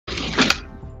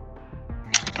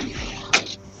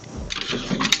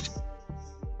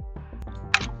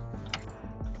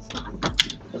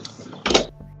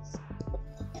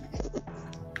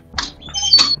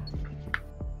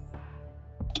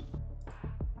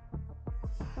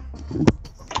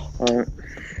Alright,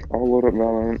 I'll load up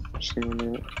Valorant. Just give me a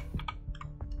minute.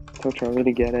 Tell Charlie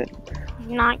to get it.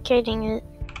 Not getting it.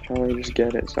 Charlie, just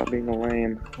get it. Stop being a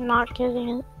lame. Not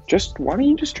getting it. Why don't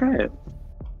you just try it?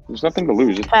 There's nothing to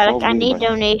lose. It's But I need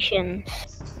donations.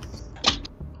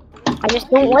 I just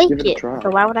don't like it, so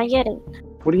why would I get it?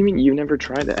 What do you mean you've never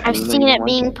tried it? I've seen it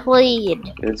being played.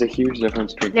 There's a huge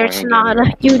difference between There's not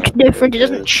a huge difference. It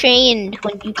doesn't change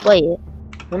when you play it.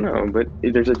 I know, but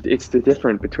it's the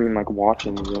difference between like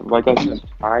watching, like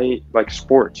I like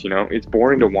sports, you know. It's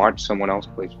boring to watch someone else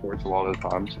play sports a lot of the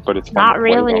times, but it's fun Not to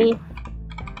play really. them.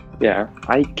 Yeah,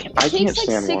 I can't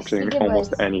stand watching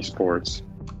almost any sports,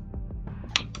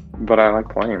 but I like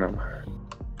playing them.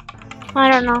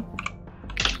 I don't know.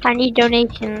 I need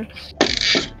donations.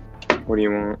 What do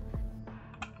you want?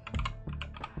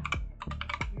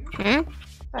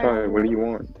 Sorry, what do you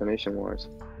want, donation-wise?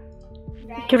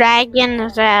 Dragon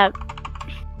Zap.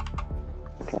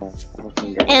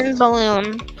 Okay, And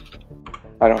balloon.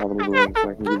 I don't have any balloons, so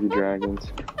I can give you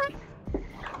dragons.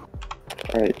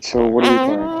 Alright, so what are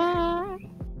we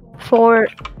playing?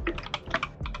 Fort.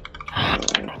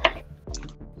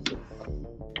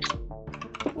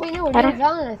 Wait, no, we're doing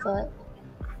Valorant, I thought.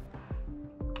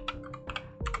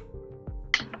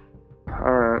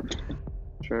 Alright,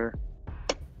 sure.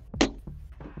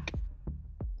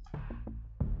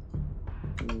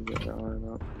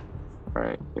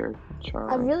 Alright, here,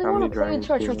 Charlie. I really want to play with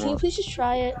Torch. Can you please just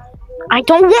try it? I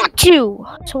don't want to!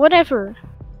 So whatever.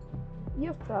 You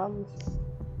have problems.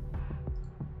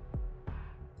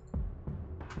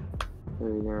 There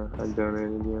you go, I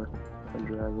donated you a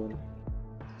dragon.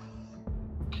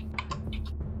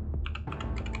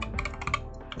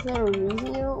 Is there a reason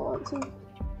you don't want to?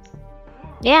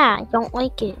 Yeah, I don't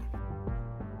like it.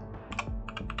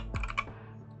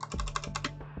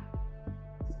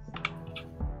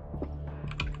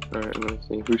 Alright, let's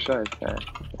see. Who should I attack?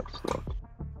 Let's look.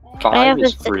 Can I have 5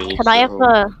 is this? free. Can I have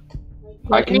a?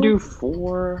 I can do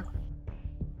 4.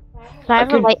 Can I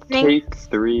have a lightning? Take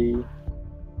 3.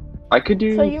 I could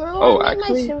do. So you remember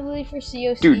actually, my sympathy for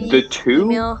COC? Dude, the 2's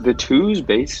email?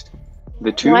 base.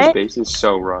 The 2's base is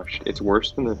so rushed. It's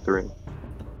worse than the 3.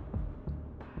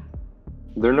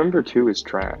 Their number 2 is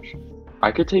trash.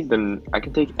 I could take them. I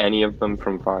could take any of them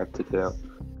from 5 to 2.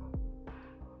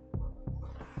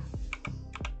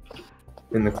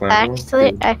 In the clan.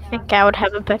 Actually, I think I would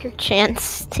have a better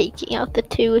chance taking out the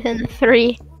 2 than the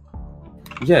 3.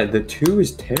 Yeah, the 2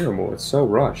 is terrible. It's so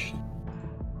rushed.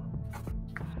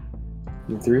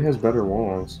 The 3 has better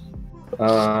walls.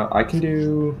 I can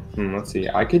do. Let's see.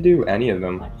 I could do any of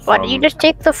them. Why don't you just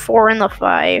take the 4 and the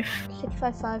 5? 6,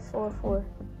 5, 5, 4, 4.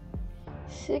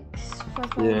 6,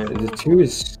 5, 5, Yeah, 4, the 2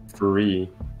 is free.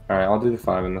 Alright, I'll do the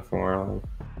 5 and the 4.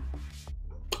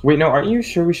 Wait, no, aren't you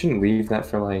sure we shouldn't leave that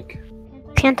for like.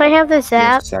 Can't I have the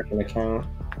Zap? Second account?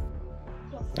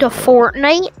 The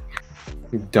Fortnite?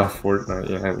 The Fortnite,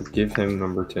 yeah. Give him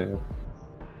number 2.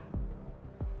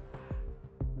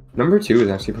 Number 2 is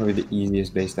actually probably the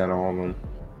easiest based out of all of them.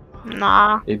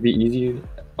 Nah. It'd be easy.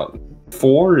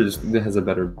 4 has a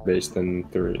better base than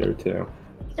 3 or 2.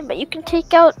 Yeah, but you can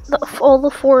take out all the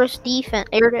forest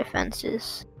air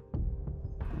defenses.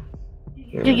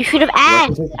 Yeah. Dude, you should have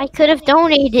asked. I could have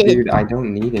donated. Dude, I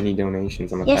don't need any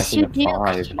donations. I'm Yes, attacking you the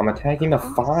do. 5. I'm attacking the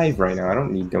 5 right now. I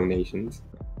don't need donations.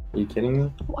 Are you kidding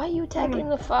me? Why are you attacking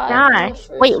the 5? Gosh.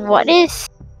 Wait, what is?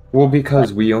 Well,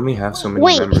 because we only have so many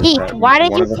Wait, members. Heath, that why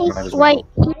did one you of us take? might as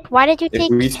well. Why did you If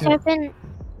we take can- 7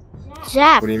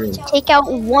 Zap? What do you mean? To take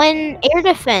out 1 air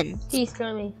defense. He's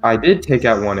coming. I did take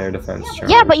out 1 air defense,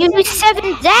 Charlie. Yeah, but you used 7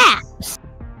 Zaps.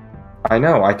 I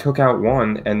know, I took out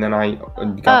 1 and then I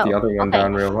got the other one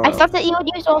down real low. I thought that you would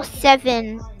use all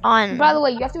 7 on. By the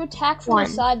way, you have to attack from 1. the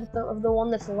side of the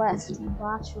one that's left.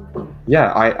 Watch me.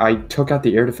 Yeah, I took out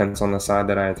the air defense on the side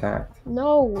that I attacked.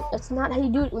 No, that's not how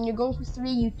you do it. When you're going for 3,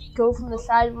 you go from the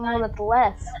side of the one that's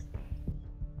left.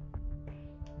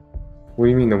 What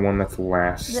do you mean the one that's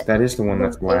last? That is the one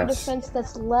that's air last. defense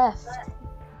that's left.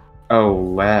 Oh,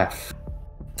 left.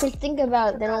 Just think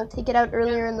about it, then I'll take it out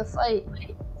earlier in the fight.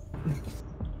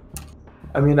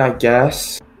 I mean, I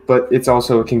guess, but it's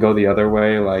also, it can go the other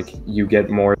way, like, you get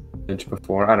more damage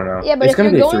before, I don't know. Yeah, but it's if gonna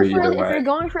you're be going 3 for either if way. you're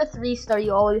going for a 3-star,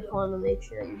 you always want to make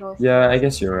sure you're going for Yeah, I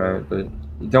guess you're right, but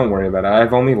don't worry about it.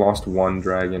 I've only lost 1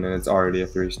 dragon and it's already a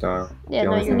 3-star. Yeah, The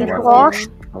no, only you're thing gonna left lost. is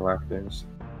collectors.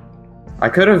 I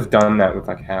could have done that with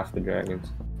like half the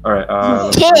dragons. Alright,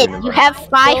 You did. You have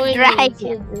 5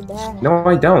 dragons. No,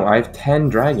 I don't. I have 10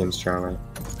 dragons, Charlie.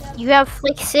 You have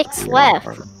like 6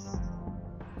 left.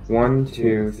 1,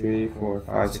 2, 3, 4,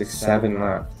 5, 6, 7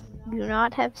 left. You do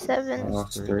not have 7. I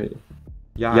lost 3.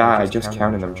 Yeah, I just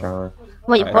counted them, Charlie.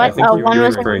 Wait, I what? think One you're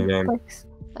was in game.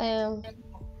 I am.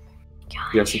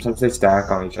 Yeah, sometimes they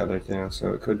stack on each other too,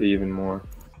 so it could be even more.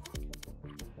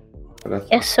 But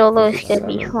Yeah, solo think it's should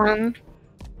be 7. fun.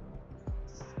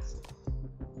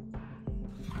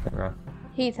 Yeah.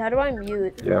 Heath, how do I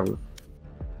mute? Yeah.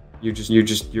 You're just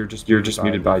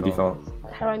muted by default.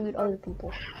 How do I mute other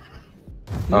people?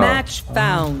 Match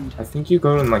found. I think you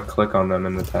go and like click on them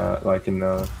in the tab, like in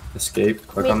the escape.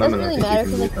 Click on It them doesn't and really I matter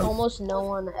think you can because mute like them. almost no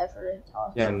one ever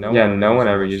talks. Yeah, no one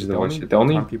ever uses the voice chat. The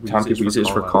only time people use it is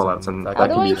for callouts, and that How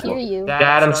do can I be hear useful. you?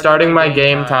 Dad, I'm starting my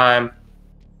game time.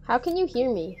 How can you hear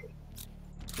me?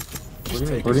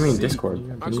 What do you mean Discord?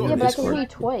 Yeah, but I can hear you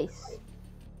twice.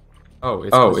 Oh,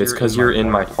 it's because you're in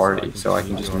my party, so I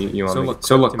can just mute you on the.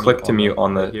 So look, click to mute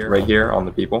on the right here on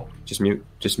the people. Just mute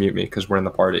me because we're in the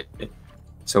party.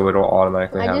 So it'll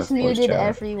automatically have I a just voice muted chat.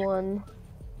 everyone.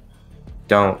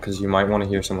 Don't, because you might want to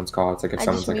hear someone's call. It's like if I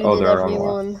someone's just like, muted oh, they're on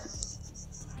everyone.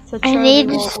 So I Charlie need-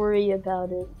 won't worry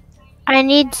about it. I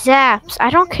need zaps.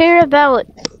 I don't care about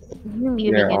you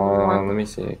muting Here, everyone. let me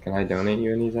see. Can I donate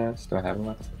you any zaps? Do I have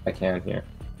enough? I can. Here,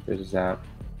 there's a zap.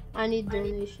 I need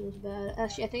donations bad.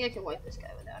 Actually, I think I can wipe this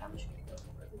guy without. I'm just gonna go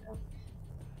for it without.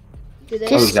 Do they Oh,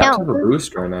 zaps Discount. have a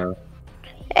boost right now.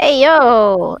 Hey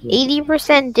yo,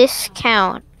 80%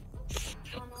 discount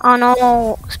on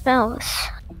all spells.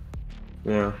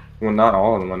 Yeah. Well, not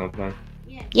all of them, I don't think.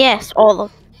 Yes, all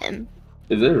of them.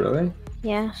 Is it really?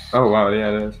 Yes. Oh wow, yeah,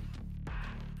 it is.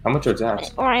 How much are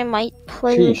zaps? Or I might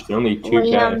play Sheesh, only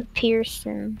 2K. Liam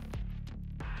Pearson.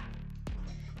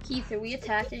 Keith, are we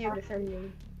attacking or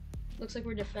defending? Looks like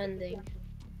we're defending.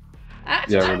 I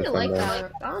Yeah, we're kind of like defending.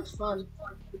 that. That was fun.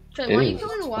 Trey, It why don't you is, come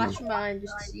it's and watch fun. from behind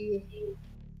just to see?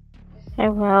 I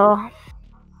will.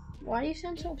 Why do you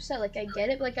sound so upset? Like, I get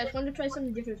it, but like, I just wanted to try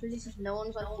something different, especially since no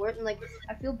one's on court, and like,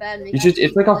 I feel bad making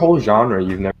It's like a whole genre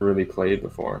you've never really played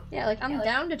before. Yeah, like, I'm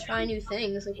down to try new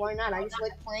things. Like, why not? I just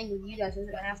like playing with you guys. It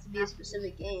doesn't have to be a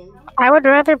specific game. I would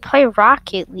rather play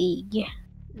Rocket League.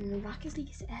 Rocket League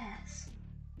is ass.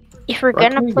 If we're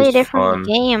Rocket gonna League play a is different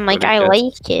fun, game, like but I it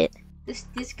like it.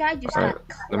 This guy just Alright,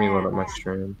 got let me load up my clapped.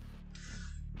 stream.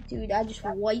 Dude, I just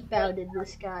wipe-outed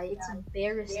this guy. It's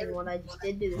embarrassing what I just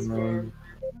did to this man.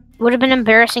 Would have been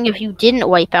embarrassing if you didn't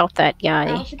wipe out that I guy.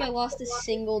 don't think I lost a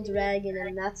single dragon,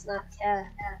 and that's not cat.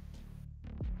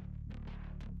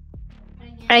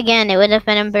 Again, it would have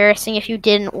been embarrassing if you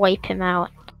didn't wipe him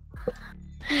out.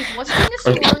 Heath, what's taking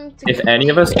so long to If any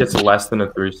of us gets less than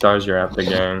a 3 stars, you're out the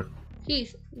game.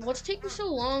 Heath, what's taking so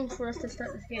long for us to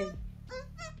start this game?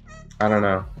 I don't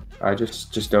know. I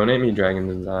just donate me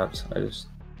dragons and zaps. I just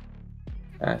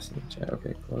ask in the chat.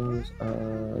 Okay, close.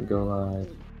 Go live.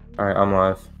 Alright, I'm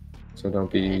live. So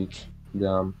don't be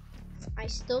dumb. I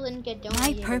still didn't get My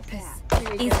donated. purpose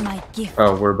Here we is go. my gift.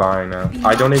 Oh, we're buying now.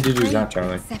 I donated you zap,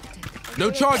 Charlie. Accepted.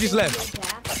 No charges left.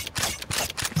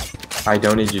 I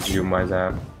donated you my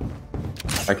zap.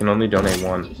 I can only donate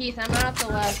 1. Heath, I'm not at the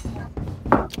left.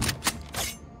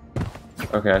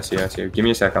 Okay, I see. Give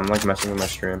me a sec. I'm like messing with my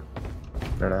stream.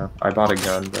 No. I bought a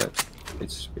gun, but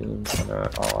it's being kinda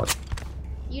odd.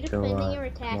 You Go defending live. or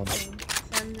attacking?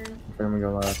 Defender. If I'm gonna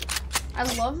go live. I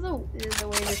love the way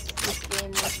this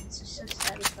game looks. It's just so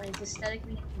satisfying. It's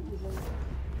aesthetically pleasing.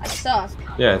 I suck.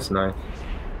 Yeah, it's nice.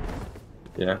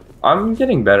 Yeah, I'm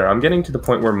getting better. I'm getting to the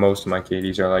point where most of my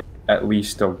KDs are like at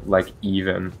least like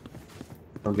even.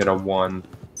 I'll get a 1.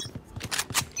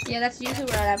 Yeah, that's usually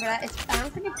where I'm at, but I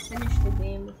don't think I finished the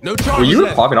game. No Well, charges you were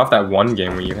left. popping off that one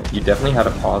game where you definitely had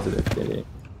a positive KD.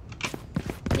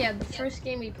 Yeah, the first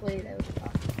game we played, I was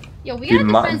tough. Yo, we Dude,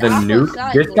 gotta defend the off nuke. those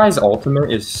sides, This boys. guy's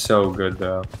ultimate is so good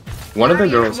though. One of the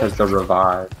girls has the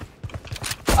revive.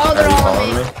 Oh, they're Are you all on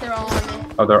following me. me? They're all on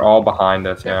me. Oh, they're all behind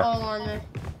us. They're Yeah, all on me.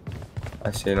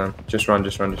 I see them. Just run. I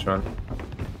see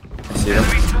them.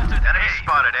 Enemy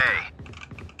spotted A.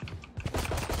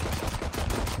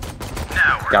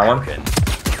 Now we're Got one. cooking.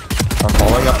 I'm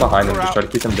following up behind them. Just try to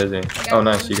keep them busy. Oh,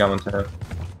 nice. You got one too.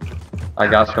 I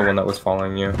got the one that was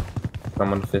following you.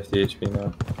 I'm on 50 HP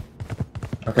now.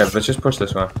 Okay, let's just push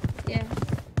this one. Yeah.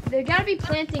 They gotta be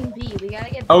planting B. We gotta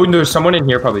get. Oh, there's someone in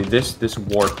here probably. This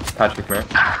warp. Patrick, man.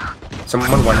 Someone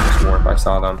went in this warp. I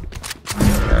saw them.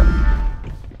 Yeah.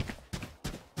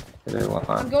 They're I'm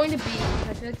alive. going to B.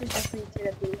 I feel like there's definitely a kid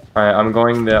at B. Alright, I'm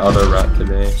going the other route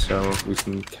today, so we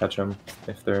can catch them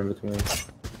if they're in between.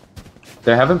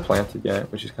 They haven't planted yet,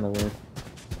 which is kind of weird.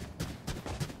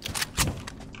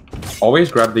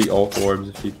 Always grab the ult orbs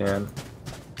if you can.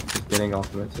 Just getting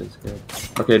ultimates is good.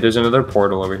 Okay, there's another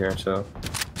portal over here, so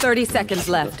 30 seconds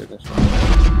go left. through this one.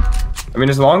 I mean,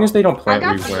 as long as they don't plant,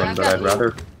 I we got you, win, I but got I'd you.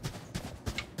 rather...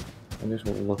 I'm just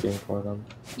looking for them.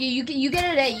 You get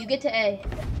at A. You get to A.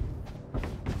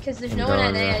 Because there's no one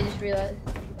at A, I just realized.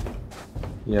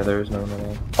 Yeah, there is no one at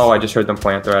A. Oh, I just heard them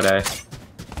plant. They're at A.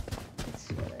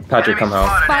 Patrick, come help.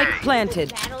 Spike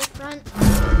planted. Battlefront.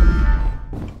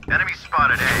 Enemy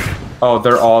spotted A. Oh,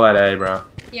 they're all at A, bro.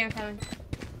 Yeah, I'm coming.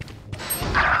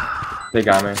 They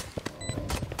got me.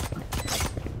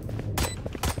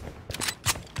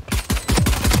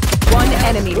 One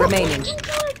enemy remaining.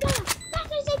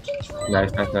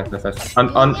 Nice.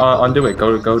 Undo it.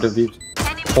 Go to views.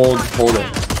 Hold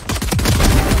it.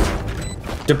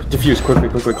 Diffuse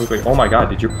quickly. Oh my god,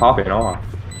 dude, you're popping off.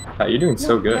 You're doing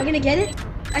so good. Am I gonna get it?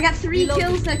 I got 3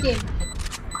 kills that game.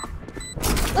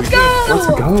 Let's go! Let's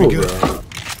go, bro.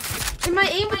 And my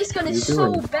aim base gun is You're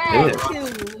so doing bad good. too.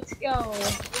 Let's go.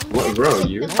 What, bro?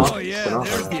 You? Oh yeah,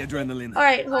 there's the adrenaline.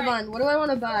 Alright, hold on. What do I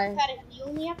want to buy?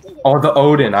 Oh, the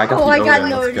Odin. I got Oh, the I Odin. got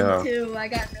Let's go. Nodin too. I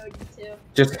got Nodin too.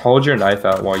 Just hold your knife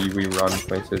out while we run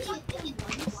places.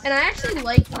 And I actually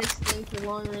like this thing for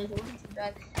long range. It wasn't too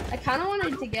bad. I kind of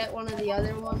wanted to get one of the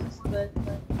other ones, but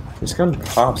This gun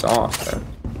pops off, man.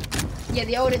 yeah,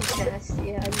 the Odin's fast.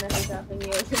 Yeah, I'm never dropping the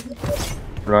Odin.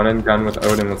 Run and gun with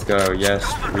Odin, let's go. Yes,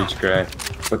 reach Gray.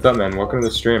 What's up, man? Welcome to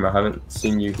the stream. I haven't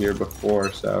seen you here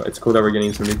before, so it's cool that we're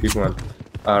getting some new people in.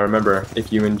 Remember,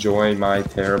 if you enjoy my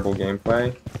terrible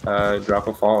gameplay, drop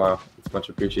a follow. It's much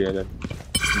appreciated.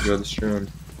 Enjoy the stream.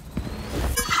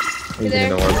 You there?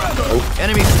 Oh,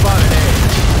 Enemy spotted A.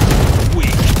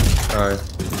 Weak.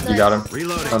 you got him?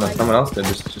 Reloading. Oh no, someone else did.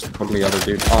 Just totally other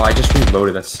dude. Oh, I just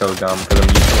reloaded. That's so dumb because I'm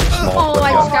using like small Oh,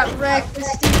 I quick just gun. got wrecked. The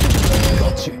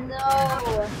stupid thing.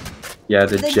 No. Yeah,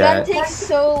 the The gun jet. takes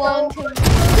so long to.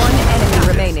 One enemy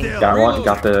remaining. Got one.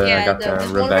 Got the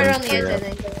There's one right on revenge. the edge, I Here.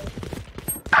 think.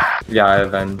 Yeah, I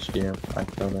avenged you. I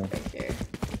killed him. For sure.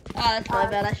 Oh, that's my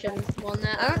bad. I shouldn't have won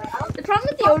that. The problem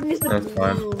with the Odin is the That's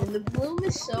fine. bloom. The bloom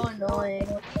is so annoying.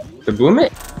 The bloom is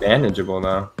manageable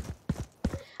though.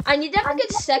 I need to have a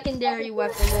good secondary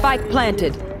weapon. Spike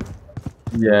planted.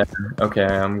 Yeah. Okay,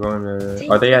 I'm going to.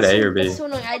 Are they at A or B? That's so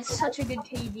annoying. I had such a good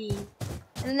KD.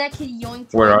 And then that kid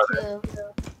yoinked Where my are kill.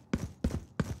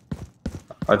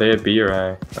 Are they at B or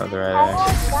A? Oh, they're at A.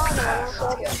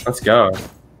 Let's go.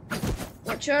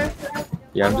 What, sure?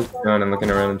 Yeah, I'm just going and looking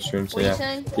around the stream. So What are you yeah.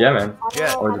 saying? Yeah, man.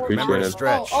 Jet. Always Remember to appreciated.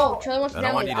 stretch. Charlie wants to I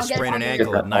don't download want it. you to I'll get sprain it an for you. ankle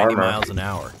Get at that 90 armor. miles an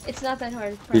hour. It's not that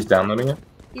hard. He's downloading it.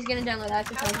 He's gonna download it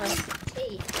after time.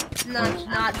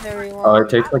 Not very long. Oh, it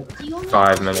takes like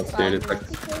 5 minutes, dude. It's like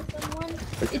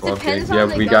It 12 depends gigs. on Yeah,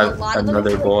 the we gun. got A lot of them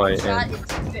another for boy. shot, And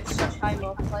it's get such high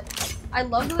multiplier. I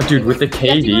love the dude, with the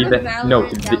KD, you have to go to that no,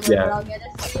 Valorant, download it, yeah, I'll get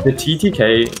it for you. the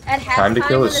TTK At time to halftime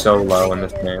kill of is the so first low game, in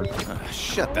this I game. did it.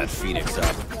 Shut that Phoenix up.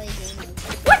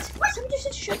 What? Someone just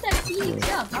said shut that Phoenix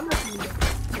up. I'm not doing it.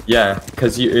 Yeah,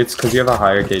 cause you have a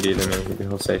higher KD than me.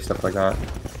 He'll say stuff like that.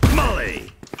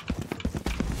 Molly.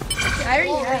 I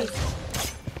already have.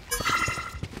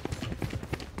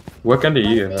 What gun do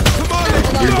you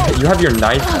have? You have your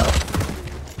knife out.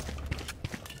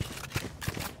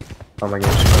 Oh my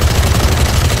gosh.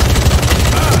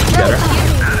 You got her?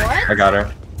 I got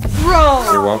her. Bro!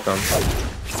 You're welcome.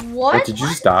 What? Wait, did you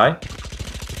just die?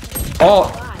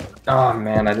 Oh! Oh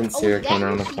man, I didn't see her coming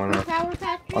around the corner.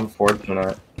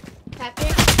 Unfortunate.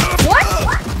 What?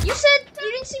 You said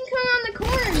you didn't see him come around the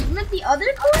corner. You meant the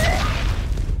other corner?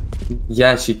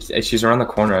 Yeah, she's around the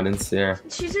corner. I didn't see her.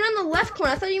 She's around the left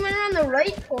corner. I thought you meant around the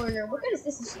right corner. What kind of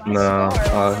this is No.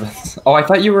 Oh, I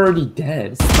thought you were already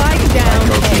dead. Spike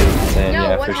down Okay, A. insane, No,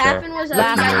 yeah, what for happened sure. was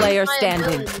Last I player used my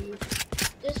standing. ability.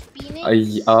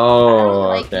 Oh, I don't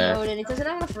like the okay. Odin. It doesn't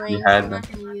have enough range. had I'm them.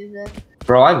 not gonna use it.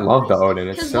 Bro, I love the Odin.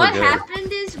 It's Because so what good.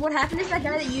 happened is that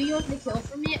guy that you wanted to kill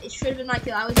for me, it should have been my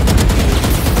kill. I was. I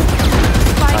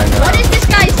know. What is this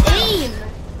guy's aim?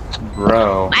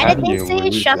 Bro, Why how did do they you say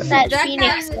lose shut that That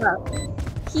Phoenix guy- up?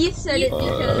 Keith said it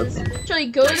because. Charlie,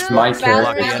 go to It's my Block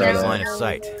the character, enemy's so- line of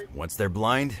sight. Once they're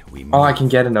blind, we move. Oh, I can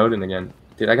get an Odin again.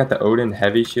 Dude, I got the Odin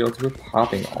heavy shields. We're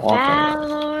popping off. What's a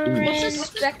Valorant.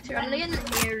 Spectre? I'm gonna get an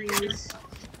Ares.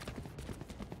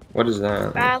 What is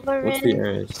that? What's the Valorant.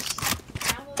 Ares?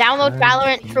 Download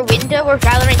Valorant for Windows or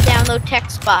Valorant download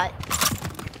TechSpot.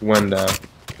 Window.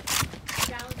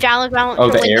 Download Valorant Oh,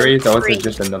 for the Windows Ares? Oh, free. it's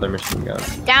just another machine gun.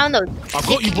 Download I'll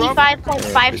quote you, bro.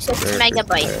 65.56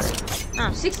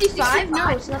 megabytes. 65? No,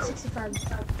 it's not 65.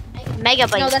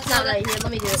 Megabytes. No, that's not right. Here,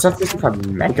 let me do it. It's not 65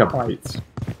 megabytes.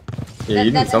 Yeah, you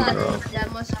did That's something not wrong. it.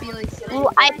 That must be like. Ooh,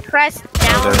 I pressed Oh,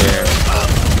 down. they're here.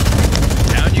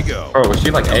 Down you go. Oh, was she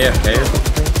like AFK or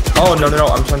something? Oh, no,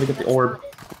 I'm trying to get the orb.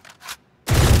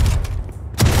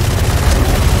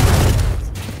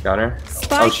 Got her?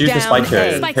 Spike Oh, she's the down spike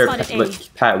carrier. A. Spike Here, spotted A. look,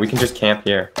 Pat, we can just camp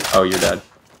here. Oh, you're dead.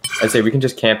 I say we can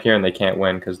just camp here and they can't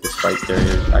win because the spike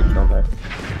carrier, I killed her.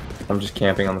 I'm just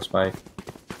camping on the spike.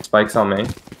 Spike's on me.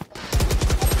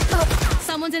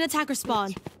 Someone's in attacker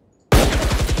spawn.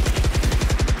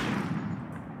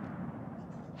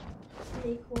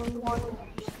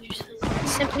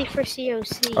 Simply for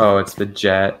COC. Oh, it's the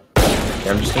jet.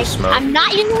 Yeah, I'm just gonna smoke. I'm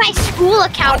not using my school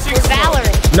account for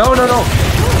Valorant. No, no, no!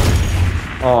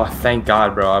 Oh, thank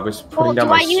God, bro. I was putting Well, down do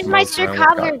my I use my smoke and I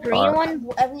Sir got green caught. one?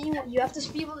 Whatever you have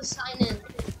to be able to sign in.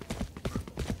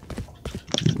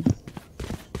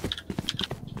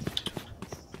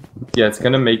 Yeah, it's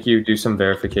gonna make you do some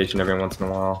verification every once in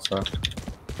a while, so.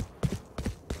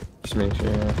 Just make sure.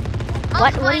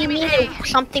 What do you mean if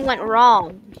something went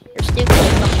wrong? You're stupid.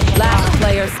 Something Last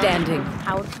player standing.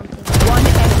 How would something One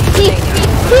enemy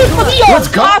remaining. Let's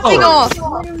go!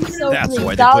 That's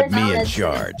why they put me in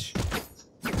charge.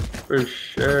 For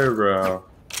sure, bro.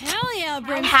 Hell yeah,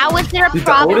 bro. How is there a Dude, the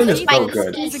problem Odin with is my so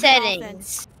good. key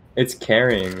settings? It's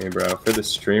carrying me, bro, for the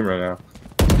stream right now.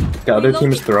 The other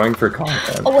team is throwing for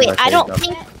content. Oh wait, I saved don't them.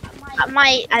 think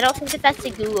I don't think that's a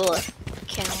Google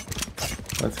account.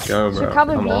 Let's go, bro.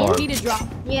 probably Come me. on. Need a drop.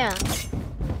 Yeah.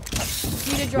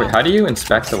 Need a drop. Wait, how do you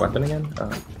inspect the weapon again?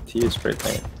 T is spray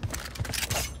paint.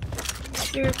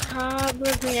 You're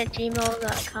probably at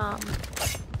gmail.com.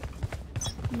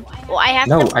 Well, I have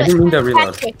No, to I didn't mean to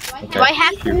reload. Patrick, Okay, do I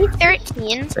have to shoot. be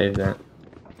 13? Save that.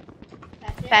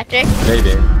 Patrick?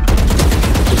 Maybe.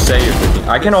 Just say you're 15.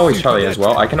 I can always tell you as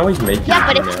well. I can always make you Yeah,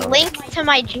 but an it's email. linked to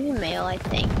my Gmail, I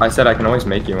think. I said I can always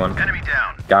make you one. Enemy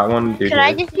down. Got one, dude. Could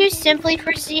I just use simply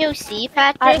for COC,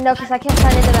 Patrick? No, because I can't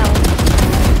sign into that one.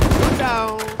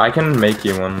 I can make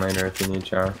you one later if you need,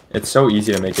 Char. It's so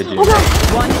easy to make a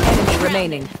Gmail. One enemy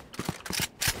remaining.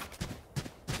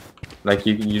 Like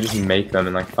you just make them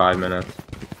in like 5 minutes.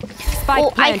 Spike Well,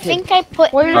 I planted. think I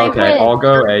put Where did I put Okay, it? I'll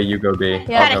go A, you go B.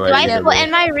 Yeah. Patrick, I'll do go A, I you go put B.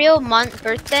 in my real month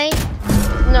birthday?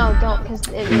 No, don't, because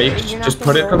Just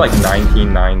put it for like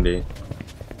 1990.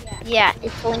 Yeah,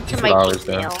 it's linked to That's my what I always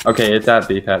do. Gmail. Okay, it's at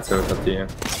B, Pat, so it's up to you.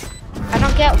 I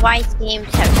don't get why games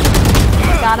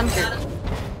have Got him.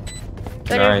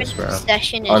 Nice, bro.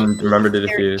 session is Remember to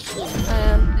defuse.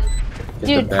 13. Get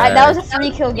Dude, the that bag. was a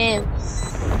 3-kill game.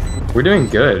 We're doing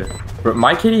good. But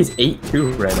my kitty is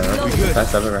 8-2 right now. That's the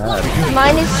best I've ever had.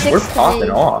 Mine is 6-3. We're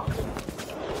popping off.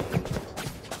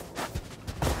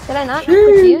 Did I not?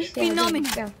 Confused? Yeah,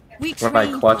 Phenomenal. yeah. We When I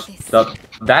trained clutched for this. up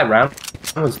that round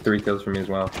was 3 kills for me as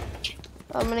well.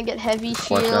 I'm gonna get heavy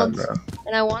Clutch up, shields, bro.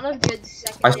 and I want a good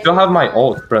second. I still have my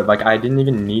ult, but like I didn't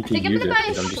even need I to think I'm use gonna it. buy a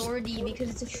 'Cause I'm just, shorty because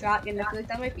it's a shotgun. I feel like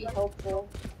that might be helpful.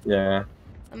 yeah, I'm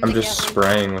I'm gonna just get one.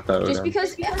 spraying with the Just Odin.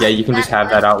 because. Yeah, you can just have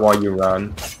that out while you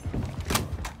run.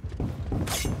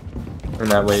 And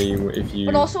that way, if you,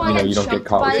 But also, I got you don't get jumped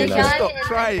caught by with a your guy, knife. and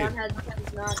Try my it. gun has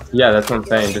not. Yeah, that's what I'm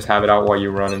saying. Just have it out while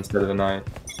you run instead of the night.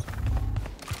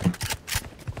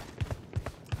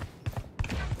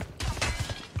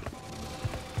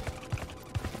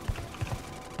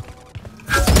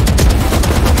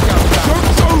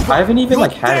 I haven't even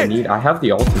like had a need. I have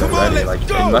the ultimate Come on, ready. let's Like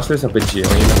go. unless there's a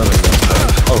bajillion of them.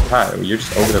 Oh, Pat, you're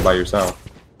just over there by yourself.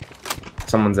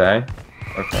 Someone's A.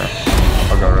 Okay,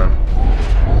 I'll go run.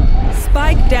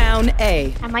 Spike down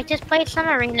A. I might just play some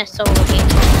arena solo game.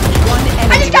 One I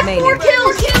enemy just got 4 remaining.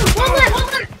 kills. One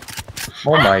left.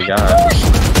 Oh my god.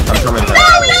 I'm coming back.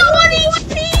 No, he's 1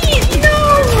 HP. No.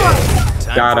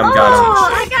 Got him, Oh,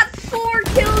 got I got 4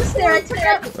 kills there. I took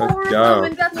out 4 of go. them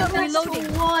and got the best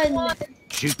one.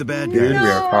 Shoot the bad Dude, guys. we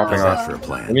are popping How's that off. for a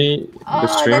plan? The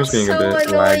stream is that's being a so bit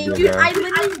annoying. laggy Dude, now. I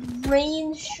literally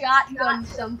range shotgunned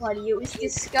somebody. It was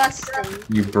disgusting.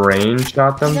 You brain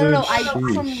shot them, No, dude? no, I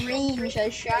Sheesh. from range I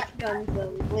shotgunned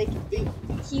them. Like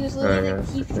he was Oh, literally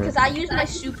yeah. because I used my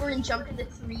super and jumped into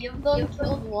 3 of them,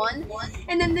 killed 1,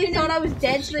 and then they thought I was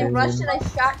dead, so they rushed and I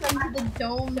shotgunned to the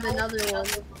dome another one.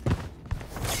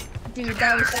 Dude,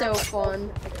 that was so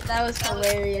fun. That was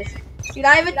hilarious. Dude,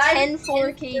 I have a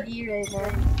 10-4 KD right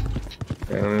now.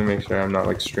 Okay, let me make sure I'm not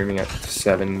like streaming at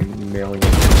 7 million.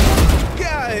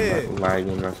 Got it. Not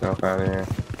lagging myself out of here.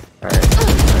 Alright,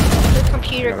 The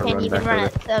computer Gotta can't run even back run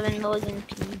with at 7 million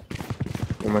p.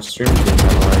 well, my stream's being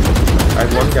kind of laggy. I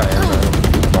had one guy in there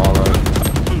who followed.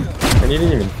 And he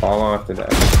didn't even follow after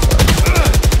that.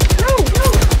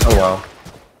 Oh well.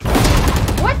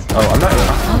 What? Oh, I'm not.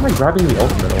 How am I grabbing the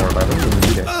ultimate orb? I don't even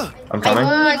need it. I'm coming.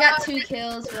 Oh, I got 2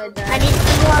 kills right I there. need 2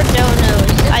 more donos.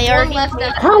 I One already left played-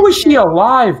 after How this is she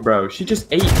alive, bro? She just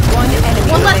ate. One enemy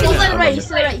One left, he's remaining. to the right, he's to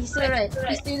the right, he's to the right.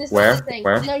 He's through this Where? thing.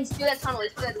 Where? No, he's through that tunnel,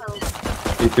 he's through that tunnel.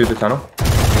 He through the tunnel.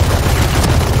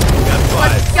 Got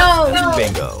 5. Go!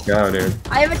 Bingo. Go, dude.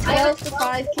 I have a 12 to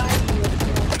 5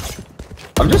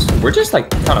 KD. We're just like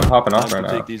kind of popping off right now.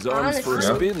 Take these arms for a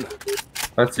Honestly. spin.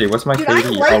 Let's see, what's my Dude, I'm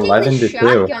KD? liking 11 the to 2.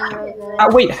 shotgun right now.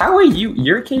 Wait, how are you?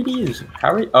 Your KD is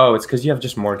how are you? Oh, it's because you have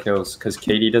just more kills. Because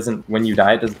KD doesn't, when you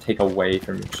die, it doesn't take away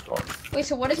from your score. Wait,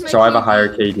 so what is my So I have a KD? higher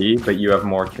KD, but you have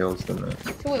more kills than me.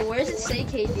 So wait, where does it say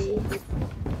KD?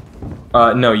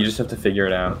 No, you just have to figure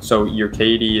it out. So your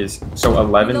KD is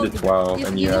 11 to 12,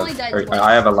 and you You've have. only died Or, twice,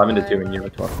 I have 11 to so 2, and you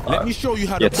have 12. Let me show you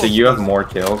how to Yeah, so you have more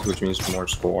kills, which means more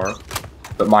score,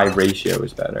 but my ratio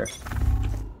is better.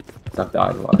 'Cause I've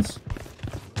died less.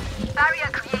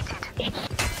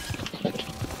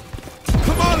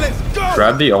 Come on, let's go!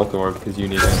 Grab the ult orb because you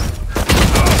need it.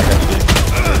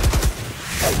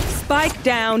 Spike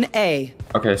down A.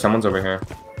 Okay, someone's over here.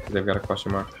 They've got a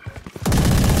question mark.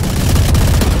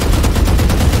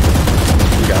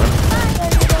 You got him?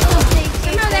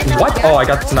 What? Oh, I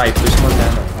got sniped. There's someone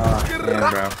down there. Ah,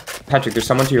 damn, bro. Patrick, there's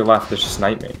someone to your left that just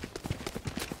sniped me.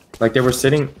 Like, they were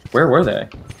sitting... Where were they?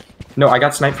 No, I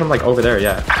got sniped from, like, over there,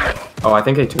 yeah. Oh, I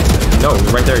think they took it. No,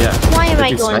 right there, yeah. Why am They I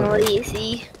just going sniped me.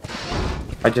 lazy?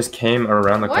 I just came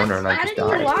around the corner and I How just did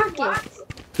you died. lock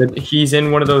it? He's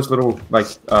in one of those little, like,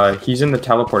 he's in the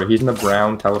teleporter. He's in the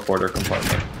brown teleporter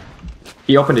compartment.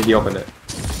 He opened it, Run,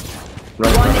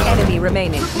 One run, run. enemy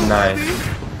remaining. Nice.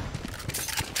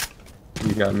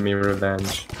 You got me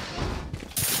revenge.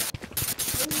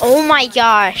 Oh my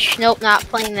gosh. Nope, not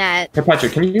playing that. Hey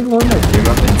Patrick, can you load my Zoom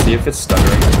up and see if it's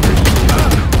stuttering?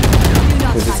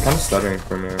 Because it's kind of stuttering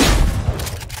for me.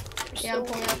 Yeah, I'm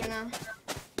pulling up right now.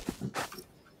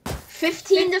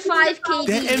 15 to 5 KD.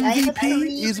 The I have MVP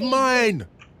 3 is KD. mine.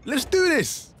 Let's do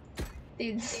this.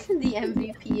 Dude, the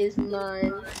MVP is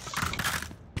mine.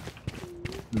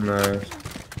 Nice.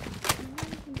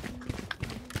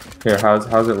 Here, how's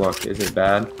it look? Is it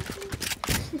bad?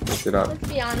 Look it up. Let's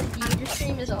be honest, dude, your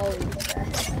stream is always bad.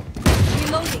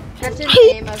 After the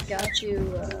game, I've got to,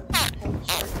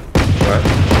 What?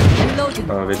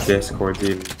 Oh, the Discord's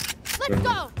even.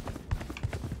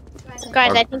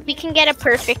 Guys, I think we can get a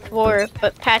perfect war,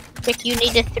 but Patrick, you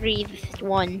need a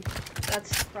 3-1.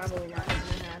 That's probably not gonna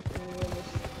happen.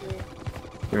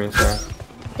 Realistically. Give me a sec.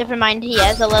 Never mind, he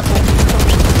has a level 3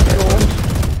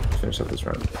 Finish up this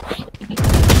round.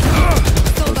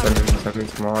 Oh, send me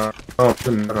some more. Oh,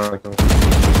 no, like,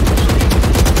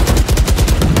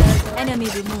 Enemy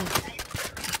removed.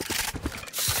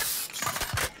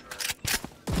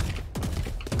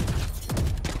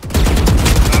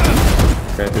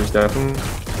 okay, there's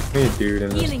definitely a dude in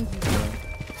this.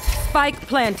 Spike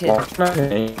planted.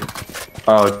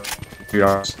 Oh, dude,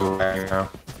 I'm so lagging now.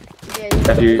 Yeah,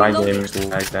 That dude, my game is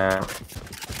lagged out.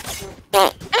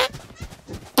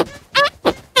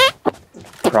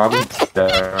 Probably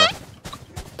there.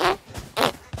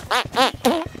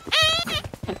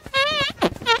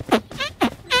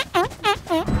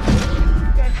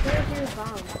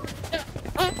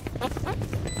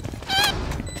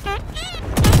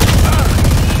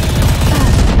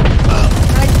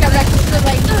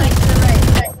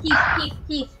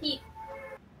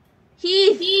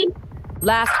 Heath!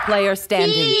 Last player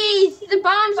standing. Heath! The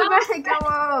bombs are about to go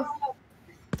off!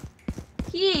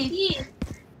 Heath!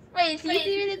 Wait, is Heath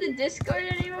even in the Discord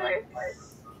anymore?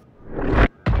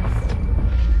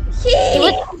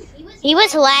 Heath! He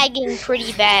was lagging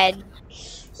pretty bad.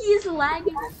 He's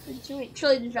lagging off the joint.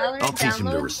 Troy, did Valorant I'll teach them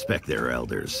to download? respect their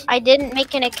elders. I didn't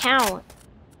make an account.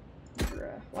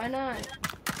 Bruh, why not?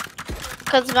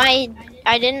 Because I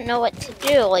didn't know what to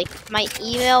do. Like, my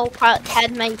email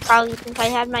had my, probably since I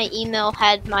had my email,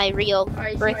 had my real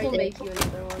Alright, so we'll birthday. make you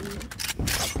another one.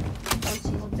 Once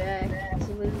he's back. He's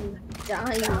literally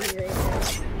dying right now.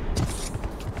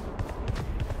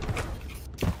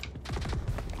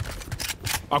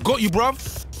 I got you,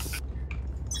 bruv.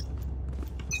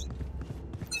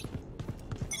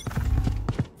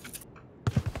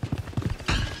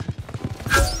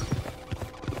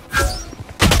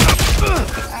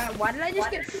 Why did I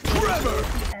just get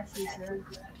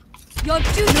Your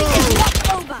duty is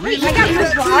not over. I got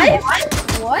revived?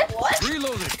 What?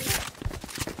 Reloading.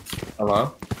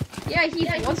 Hello? Yeah,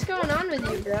 Heath, what's going on with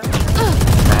you, bro?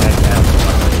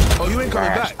 Oh, you ain't coming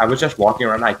back. I was just walking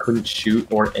around. I couldn't shoot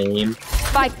or aim.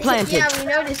 Spike planted. Yeah, we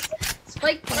noticed.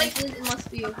 Spike planted, it must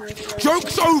be over here.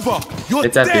 Joke's over. You're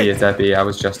It's at dead. B. It's at B. I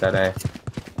was just at A.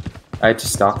 I had to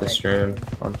stop the stream,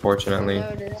 I unfortunately.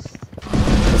 noticed.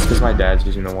 It's because my dad's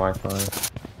using the Wi-Fi,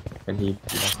 and he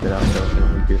left it out so it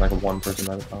would be like one person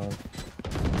at a time.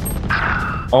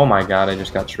 Oh my god, I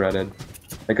just got shredded.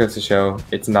 That goes to show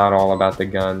it's not all about the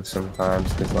gun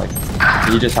sometimes, because like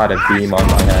he just had a beam on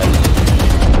my head.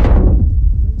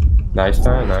 Nice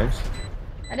time, nice.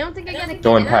 I don't think I got a kill.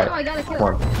 Go in, Pat. Oh, I got a kill.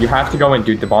 Come on. You have to go in,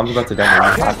 dude. The bomb's about to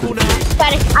detonaate. You have to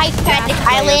defuse.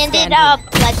 I landed up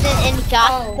Pleasant and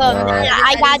got Oh, the. wow.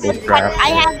 I got. Good crap. I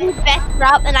had the best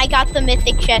route, and I got the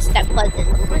mythic chest at Pleasant.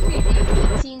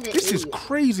 This is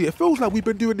crazy. It feels like we've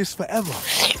been doing this forever.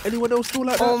 Anyone else feel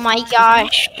like that? Oh my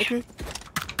gosh! Okay.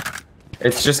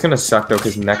 It's just gonna suck though,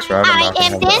 because next round I'm I not gonna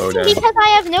am have the dancing Oden. because I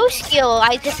have no skill.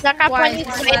 I just stuck up Why? when you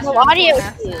Because played last the round audio. you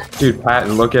have to. Dude, Pat,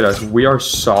 look at us. We are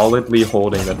solidly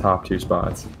holding the top 2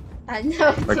 spots. I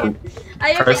know, Like, dude. I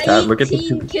have press that, look at the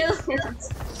 18 kills.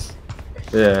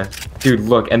 Yeah. Dude,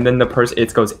 look, and then the person,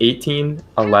 it goes 18,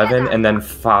 11, and then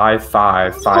 5,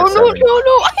 5, 5, Oh 7.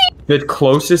 no! The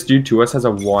closest dude to us has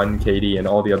a 1 KD, and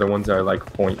all the other ones are like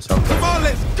point something. Come on,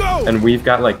 let's go. And we've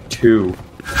got like 2.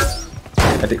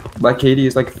 I think my KD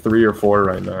is like 3 or 4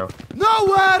 right now.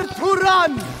 Nowhere to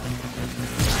run.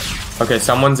 Okay,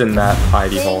 someone's in that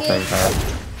hidey hole thing, Pat.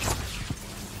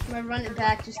 My running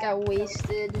back just got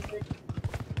wasted.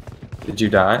 Did you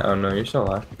die? Oh no, you're still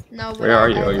alive. No, but Where are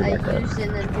you? Oh, you're I back there. used it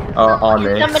and then didn't. Oh, on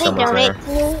me. Somebody Someone's donate there. to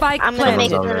me. Spike I'm gonna make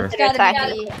planted. it Someone's into on there.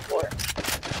 attack.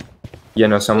 Yeah,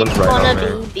 no, someone's right on me.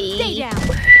 Wanna be.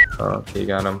 Oh, okay, you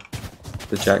got him.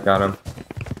 The jet got him.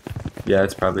 Yeah,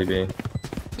 it's probably B.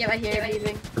 Yeah, I hear it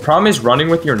leaving. The problem is running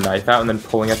with your knife out and then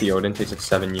pulling at the Odin takes like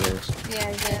 7 years. Yeah,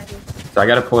 exactly. So I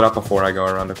gotta pull it up before I go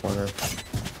around the corner.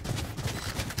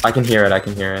 I can hear it, I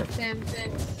can hear it. Sam.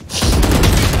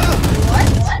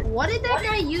 What? What did that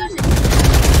guy use?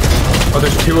 Oh,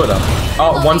 there's 2 of them.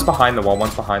 Oh, one's behind the wall,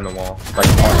 one's behind the wall. Like,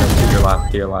 to your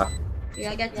left, to your left.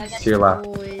 Yeah, I got To your left.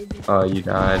 destroyed. Oh, you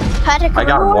died. Patrick, I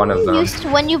got remember one when of you them. used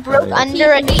when you broke yeah.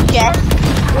 under a chest,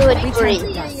 you would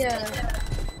breathe. Yeah.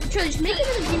 Charlie, just make it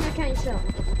in the Gmail account yourself.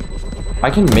 I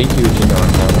can make you a Gmail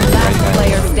account on my Last iPad.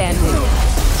 player standing.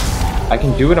 I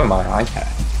can do it on my iPad.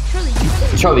 Charlie, you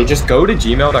can. Charlie, just go to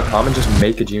gmail.com and just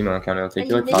make a Gmail account. It'll take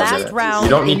you like 5 Last minutes. round You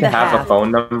don't need in to the have a half.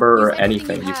 phone number or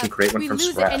anything. You can create one from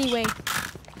scratch.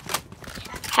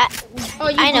 Oh,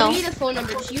 you I know. don't need a phone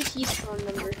number. Just use his phone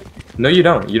number. No, you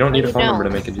don't. You don't need a you phone number to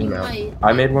don't. make a You Gmail. might.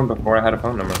 I made one before I had a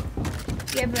phone number.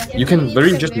 Yeah, but You can need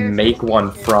literally to just verify make one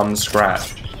it. from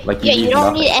scratch. Like you Yeah, need you don't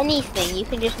nothing. need anything. You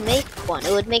can just make one.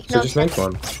 It would make So no just sense. make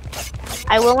one.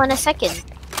 I will in a second.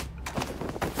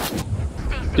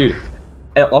 Dude,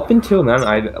 up until then,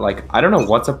 I don't know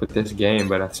what's up with this game,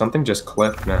 but something just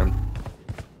clicked, man.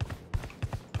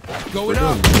 Going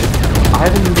up. I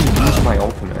haven't even used my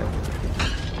ultimate.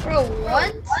 Bro,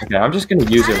 what? Okay, I'm just gonna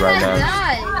use it right now.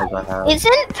 Die. Because I have.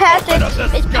 Isn't Patrick?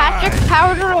 Is Patrick's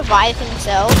power to revive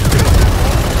himself?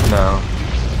 No.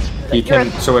 He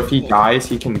can, so if he dies,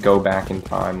 he can go back in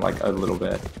time, like, a little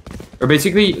bit. Or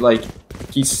basically, like,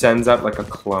 he sends out, like, a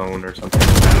clone or something.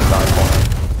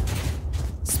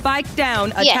 Spike down.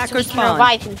 Yes, so he Attacker can spawn.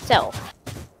 revive himself.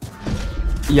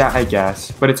 Yeah, I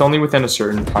guess. But it's only within a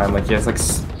certain time, like, he has, like,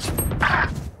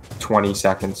 20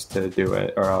 seconds to do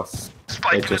it, or else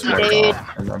it just wears Dude.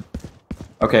 off. And then...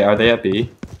 Okay, are they at B?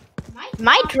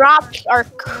 My drops are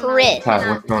crit. Pat,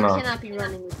 what's going I on? cannot be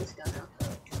running with this gun out.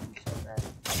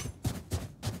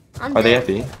 I'm Are they dead. at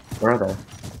B? Where are they?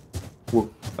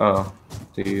 Oh,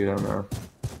 dude, I don't know.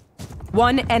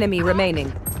 One enemy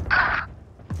remaining.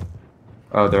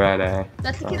 Oh, they're at A.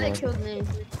 That's the kid that killed me.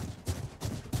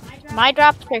 My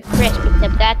drops are crit,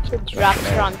 except that kid's drops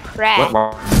are on crack.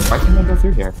 What? Why can't I go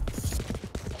through here?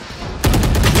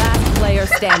 Last player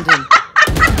standing.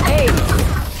 Hey,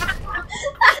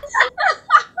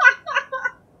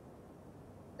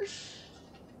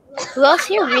 Who else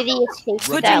here really is safe with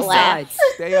switching that laugh? sides.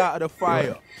 Stay out of the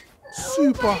fire.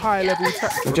 Super high level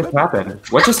tactics. What just happened?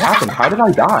 What just happened? How did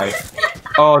I die?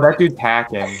 Oh, that dude's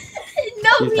hacking.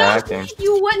 No, He's hacking.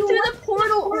 you went through the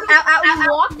portal,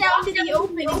 you walked out into the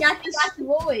open and got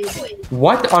destroyed.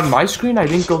 What? On my screen, I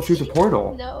didn't go through the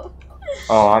portal. No.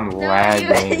 Oh, I'm No,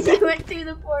 lagging. you went through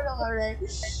the portal already.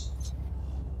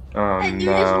 Oh And you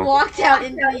just no. walked out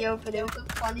into the open. It was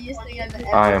the funniest thing I've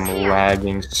ever I am seen.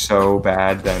 lagging so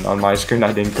bad then. On my screen,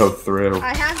 I didn't go through.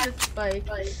 I have the spike.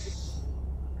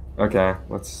 Okay,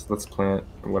 let's plant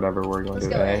whatever we're going Let's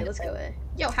to go A. A. Let's go A.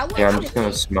 Yo, how long Yeah, I'm did just it gonna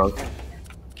take? smoke.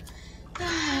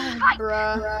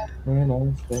 Bruh.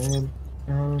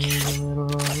 Oh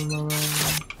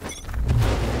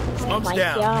Smoke's my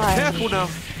down. god. Careful now.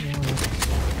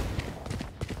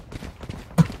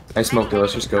 I smoked it,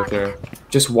 let's just go through.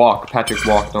 Just walk, Patrick,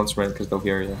 walk, don't sprint, because they'll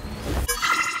hear you.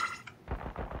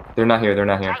 They're not here, they're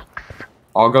not here.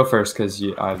 I'll go first, because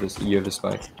you have the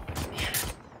spike.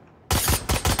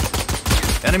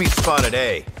 Enemy spotted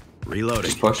A. Reloading.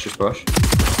 Just push, just push.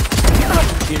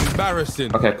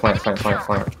 Embarrassing. Okay, plant.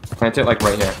 Plant it, like,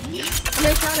 right here.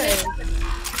 No, shot it.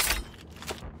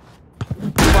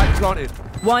 Spike planted.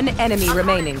 One enemy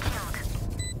remaining.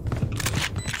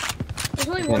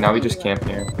 Yeah, now we just camp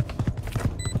here.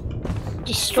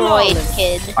 Destroyed,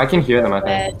 kid. I can hear them, I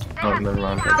think. Oh, never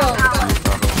mind.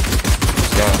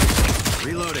 Yeah.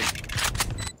 Reloading.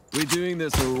 We doing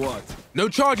this or what? No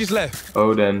charges left.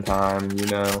 Odin time, you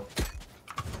know.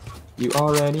 You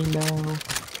already know.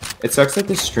 It sucks that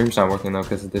this stream's not working though,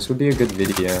 because this would be a good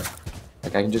video.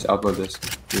 Like I can just upload this,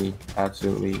 be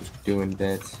absolutely doing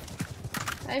bits.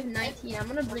 I have 19. I'm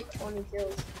gonna break 20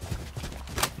 kills.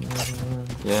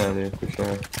 Yeah, dude, for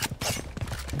sure.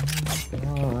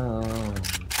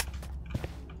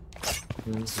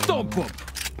 Stomp 'em.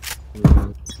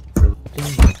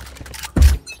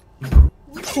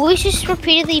 Who is just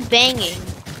repeatedly banging?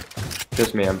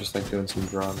 Just me, I'm just like doing some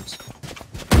drums.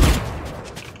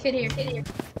 Kid here.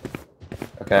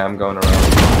 Okay, I'm going around.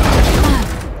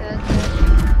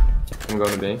 I'm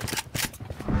going to B.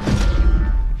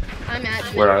 I'm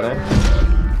at B. Where are they?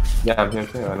 Yeah, I'm here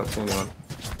too. I don't see anyone.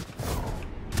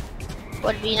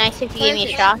 Would be nice if you gave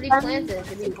me a shotgun. Did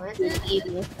he plant it? Give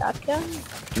me a shotgun.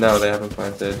 No, they haven't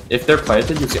planted. If they're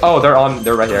planted, you see. Oh, they're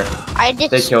right here. I just.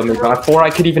 They killed me. Before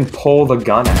I could even pull the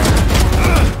gun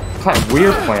out.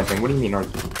 We're planting. What do you mean,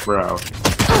 bro?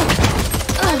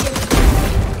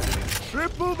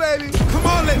 Triple, baby. Come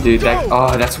on, let's Dude,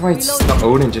 go. that's why the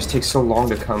Odin just takes so long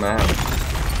to come out.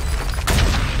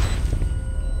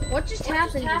 What just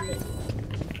happened?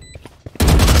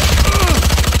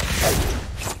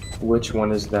 Which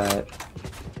one is that?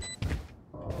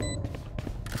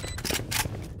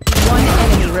 One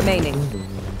enemy remaining.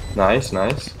 Nice.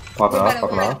 Popping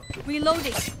off.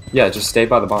 Reloading. Yeah, just stay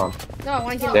by the bomb. No, I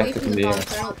want to get They away have to from the be bomb in.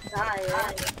 so I don't die,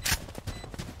 right?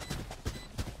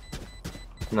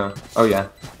 No. Oh yeah.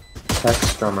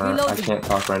 Text drummer. I can't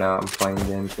talk right now. I'm playing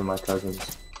games with my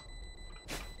cousins.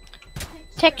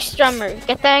 Text drummer,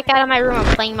 get the heck out of my room.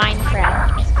 I'm playing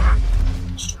Minecraft.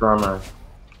 Strummer.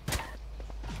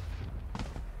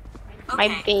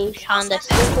 My base on the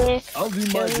Civic. I'll do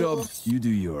my job. You do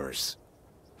yours.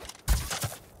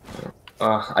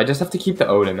 I just have to keep the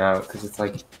Odin out because it's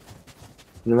like,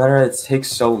 no matter, it takes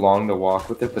so long to walk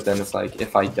with it, but then it's like,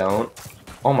 if I don't,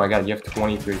 oh my god, you have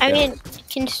 23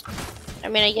 kills.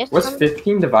 I guess. What's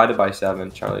 15 divided by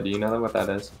 7, Charlie? Do you know what that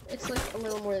is? It's like a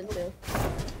little more than 2. Like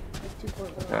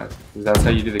 2.1. Okay. That's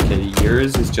how you do the KD.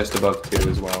 Yours is just above 2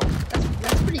 as well.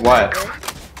 That's pretty What? good, right?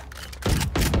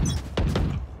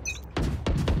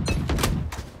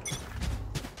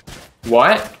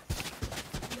 What?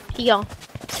 Yo.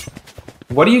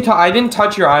 What are you I didn't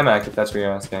touch your iMac if that's what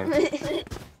you're asking.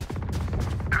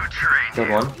 Good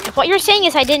one. If what you're saying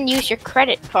is I didn't use your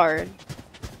credit card.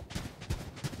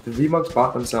 The V-Bucks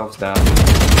bought themselves down.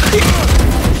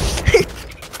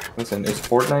 Listen, it's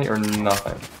Fortnite or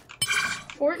nothing.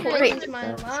 Fortnite is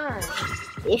my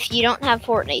life. If you don't have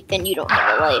Fortnite, then you don't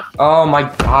have a life. Oh my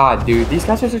god, dude. These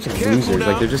guys are such losers.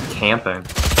 Like, they're just camping.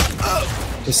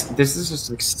 This is just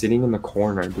like sitting in the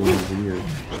corner being weird.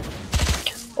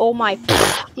 Oh my.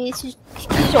 This is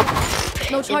so.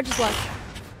 No charges left.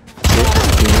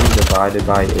 15 divided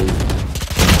by 8.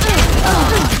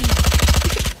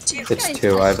 It's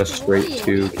 2. I have a straight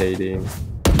 2 KD.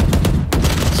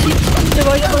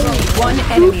 One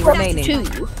enemy remaining.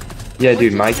 2. Yeah,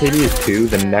 dude, my KD is 2.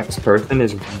 The next person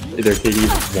is their KD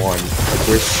is 1. Like,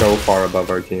 we're so far above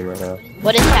our team right now.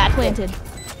 What is that? Planted.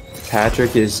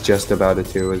 Patrick is just about a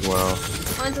 2 as well.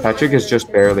 Patrick is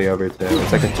just barely over 2.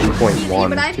 It's like a 2.1,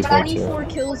 But I have 24 2.2.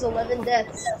 kills, 11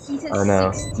 deaths. He's at I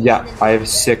know. 16 Yeah, and I have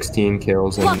 16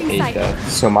 kills and 8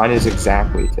 deaths. So mine is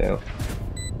exactly 2.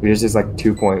 Yours is like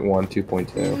 2.1,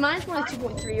 2.2. Mine's more like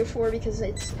 2.3 or 4 because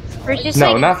it's.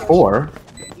 No, not 4.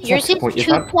 Yours is It's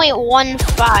not- 2.15.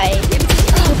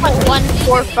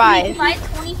 2.145. If I had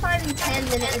 25 and 10,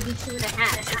 then it would be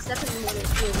 2.5. It's definitely more than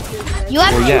 2. You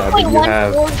have Well, yeah, but you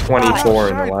have 2.145. 24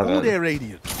 and Oh, 11. they're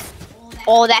radiant.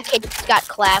 Oh, that kid got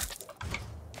clapped.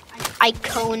 I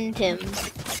coned him.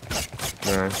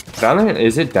 Valorant,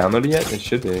 is it downloaded yet? It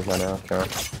should be by now. Okay.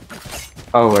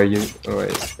 Oh, are you? Oh,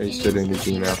 wait, are you still doing the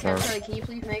Gmail now? Sorry, can you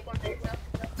please make one for yourself?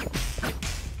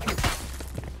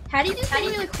 How do you just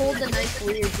like hold the knife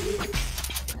weird, dude?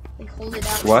 Like hold it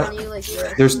out. What? And you, like,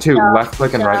 There's 2, left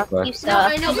click and right click. You No,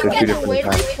 I know, They're but two like the different way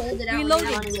attacks. like hold it out and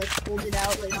like hold it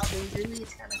out like gingerly,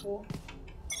 it's kind of cool.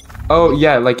 Oh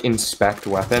yeah, like inspect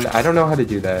weapon. I don't know how to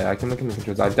do that. I can look in the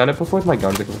controls. I've done it before with my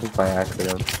guns. I can just by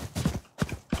accident.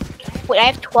 Wait, I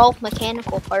have 12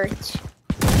 mechanical parts.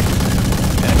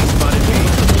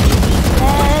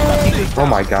 Oh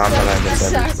my god, how did I miss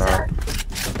every shot?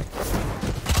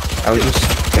 I was just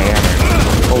spamming.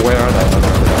 Oh, where are they? Oh,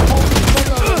 there they are.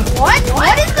 What?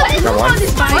 What is the got one.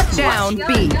 Spike down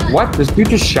B. What? This dude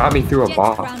just shot me through a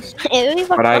box.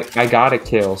 But I got a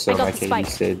kill, so my KD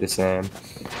stayed the same. I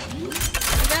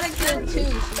got a kill too,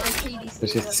 so my KD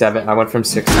It's just 7. I went from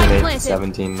 16-8 to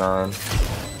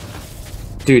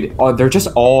 17-9. Dude, they're just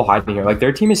all hiding here. Like,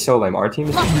 their team is so lame. Our team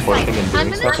is just pushing and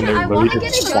doing stuff, and they're literally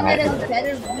just I want to get a gun that sat.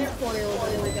 has better recoil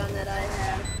than the gun that I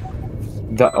have.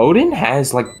 The Odin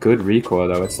has, like, good recoil,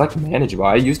 though. It's, like, manageable.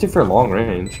 I used it for long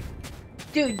range.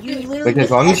 Dude, you literally Like, as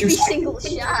long as you... every single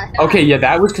shot. Okay, yeah,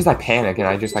 that was because I panicked, and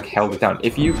I just, like, held it down.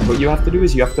 What you have to do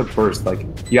is you have to burst, like,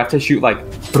 you have to shoot, like,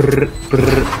 brrr,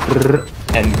 brrr, brrr,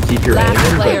 and keep your aim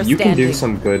in, but you can do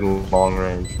some good long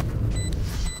range.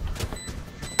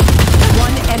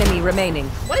 One enemy remaining.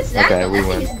 What is that? Okay, gun? we That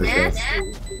went thing for is this.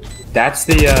 nasty. That's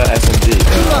the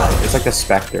SMG. It's like the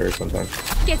Spectre or something.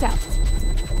 Get out.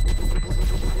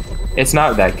 It's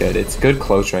not that good. It's good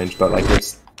close range, but like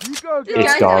it's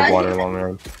dog water long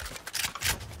range.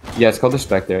 Yeah, it's called the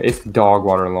Spectre. It's dog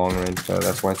water long range, so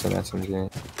that's why it's an SMG.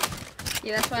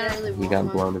 Yeah, that's why I don't really We want got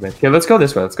one. blown a bit. Yeah, let's go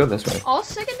this way. Let's go this way. All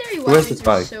secondary Who has the weapons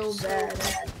are spike? so bad.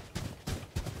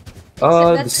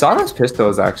 The Sonos pistol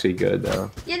is actually good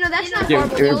though. Yeah, no, that's not Yeah,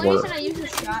 horrible. it The would only work. reason I use a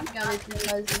shotgun is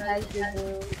because it has good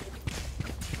loot.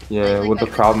 Yeah, well the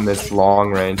problem is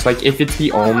long range. Like if it's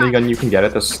the only gun you can get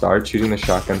at the start, shooting the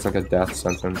shotgun's like a death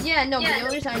sentence. Yeah, no, but the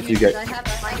only reason I If use you it is get- I have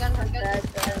my gun has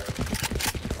bad.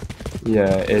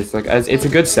 Yeah, it's like it's a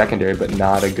good secondary, but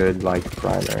not a good like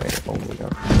primary only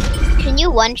gun. Can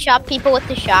you one-shot people with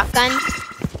the shotgun?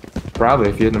 Probably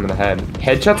if you hit them in the head.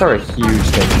 Headshots are a huge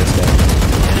thing in this game.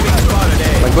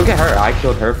 Like look at her, I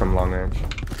killed her from long range.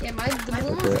 Yeah, the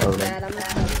blue Okay, one's Odin. bad. I'm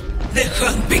not. The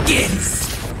hunt begins.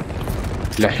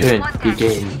 The hunt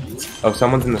begins. Oh,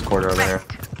 someone's in this corner over here.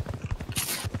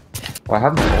 Oh, I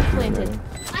have my ultimate ready.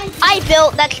 I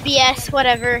built, that's BS,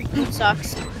 whatever. It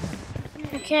sucks.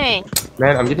 Okay.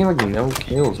 Man, I'm getting like no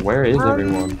kills. Where is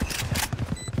everyone?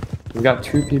 We got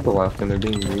 2 people left and they're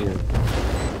being weird.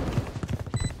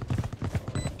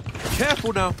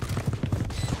 Careful now.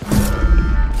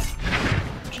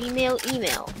 Gmail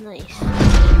email. Nice.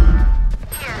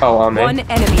 Oh, I'm in. One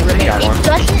enemy remaining. Got one. It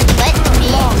doesn't let me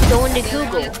go into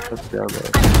Google. Let's go, man.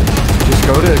 Just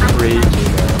go to create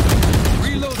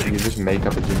Gmail. You just make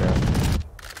up a Gmail.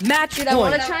 Match Dude, I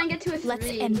want point. to try and get to a 3. Let's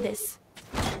end this.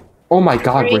 Oh my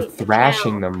god, we're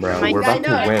thrashing them, bro. my We're about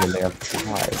God, to win and they have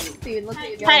 5. Dude, look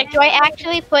at Panic, do I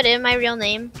actually put in my real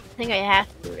name? I think I have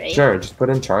to, right? Sure, just put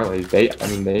in Charlie. They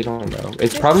don't know.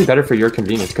 It's probably better for your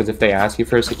convenience, because if they ask you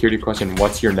for a security question,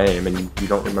 what's your name, and you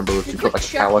don't remember if you put like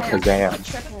Kazam,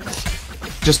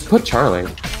 just put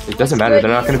Charlie. It doesn't matter. They're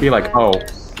not gonna be like, oh,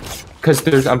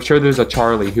 because I'm sure there's a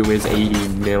Charlie who is 80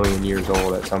 million years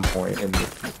old at some point, and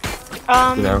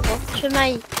you know. What should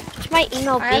my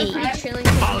email I have a be? pretty chilling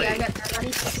cookie. I got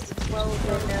 26 to 12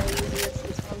 right now.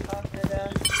 That's what I'm talking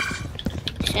about.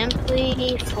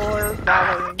 Simply for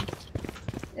valorant.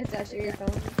 It's actually your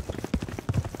phone.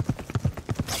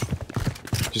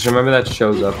 Just remember that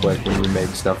shows up like when you make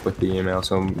stuff with the email,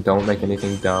 so don't make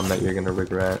anything dumb that you're gonna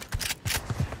regret.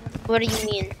 What do you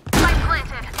mean?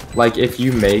 Like if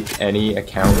you make any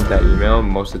account with that email,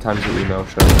 most of the times your email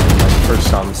shows up like, for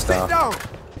some stuff.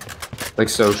 Like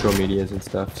social medias and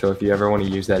stuff. So if you ever want to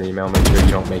use that email, make sure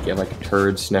you don't make it like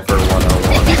turd sniffer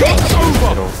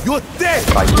 101. It'll You're dead.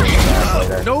 bite you in the ass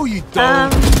later. No, you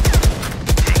don't.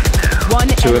 One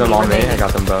 2 of them enemy on me. I remaining.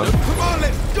 got them both. Come on,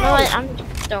 let's You go. know what?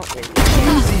 Don't really.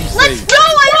 Let's go!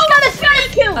 I just got a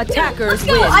spike kill! Attackers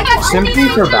Go! win. I got Sympathy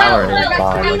for 29 Valorant is kills.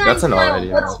 fine. Like that's an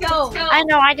already. Let's go! I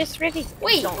know, I just really.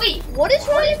 Wait, what is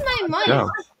wrong with my mic? No.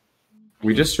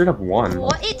 We just straight up won.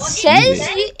 What? It says?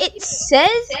 It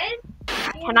says?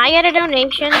 Can I get a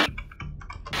donation?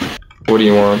 What do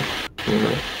you want?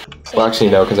 Well, actually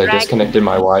no, because I disconnected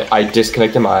my I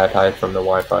disconnected my iPad from the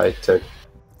Wi-Fi to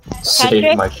save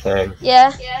Patrick? my ping.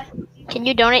 Yeah. Can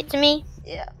you donate to me?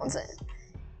 Yeah, one second.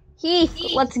 Heath,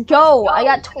 let's go! I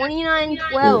got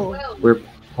 2912. We're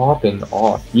popping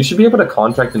off. You should be able to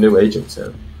contract a new agent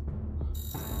soon.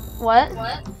 What?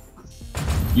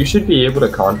 You should be able to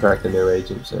contract a new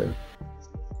agent soon.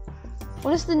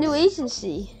 What is the new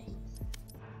agency?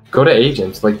 Go to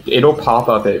agents. Like it'll pop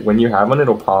up. When you have one,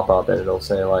 it'll pop up and it'll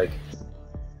say like,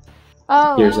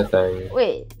 Oh. "Here's the thing."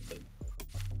 Wait.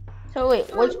 So wait,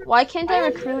 why can't I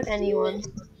recruit anyone?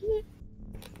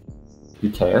 You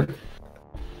can't.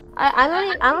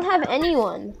 I don't have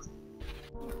anyone.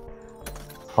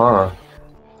 Huh.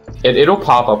 It'll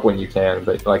pop up when you can,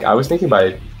 but like I was thinking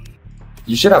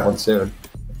you should have one soon.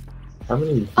 How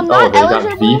many? I'm Oh, not they got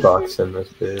eligible V-Bucks in this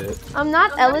bit. I'm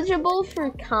not eligible for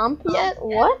comp yet.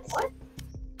 What?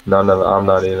 No, I'm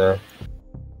not either.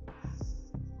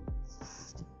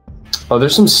 Oh,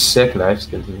 there's some sick knife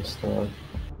skins in this store.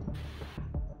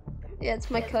 Yeah, it's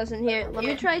my cousin here. Let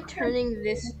me try turning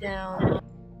this down.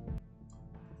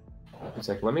 It's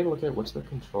like, let me look at what's the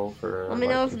control for. Let me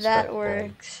know if that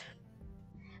works.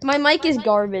 My mic is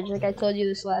garbage, like I told you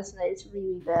this last night. It's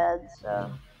really bad,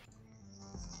 so.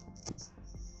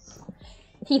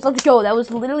 Heath, let's go. That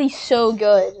was literally so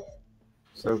good.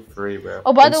 So free, bro.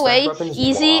 Oh, by the Inspect way, weapons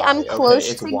easy. Y. I'm close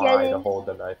okay, it's to Y getting. to hold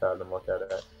the knife out and look at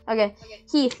it. Okay,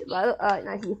 Heath.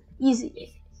 Not Heath.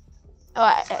 Easy.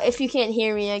 Oh, if you can't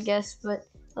hear me, I guess. But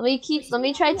let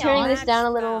me try turning this down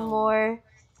a little more.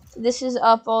 This is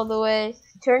up all the way.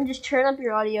 Just turn up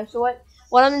your audio. So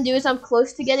what I'm gonna do is I'm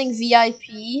close to getting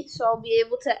VIP, so I'll be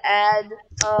able to add.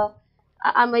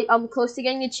 I'm close to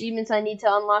getting the achievements I need to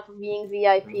unlock for being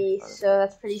VIP. So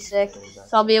that's pretty sick.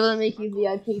 So I'll be able to make you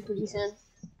VIP pretty soon.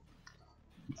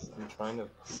 I'm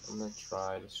gonna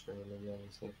try to stream again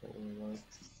and see if it will work.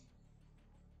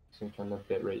 So I'm turn the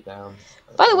bitrate down.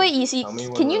 By the way, Easy,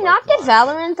 can you not get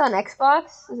Valorant on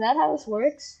Xbox? Is that how this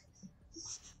works?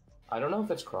 I don't know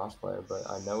if it's crossplay, but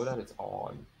I know that it's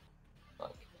on,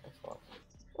 like, Xbox.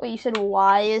 Wait, you said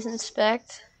Y is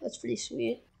inspect? That's pretty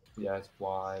sweet. Yeah, it's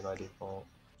Y by default.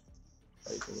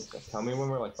 Tell me when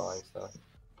we're, like, buying stuff.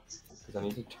 Because I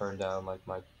need to turn down, like,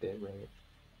 my bitrate.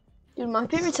 Dude, my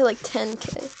bitrate's at like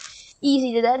 10K.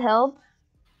 Easy, did that help?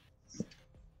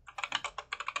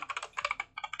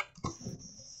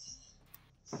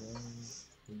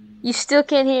 You still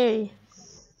can't hear me.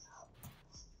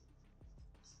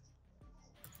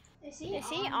 Is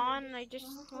he on? I just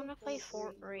want to play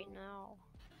Fort right now.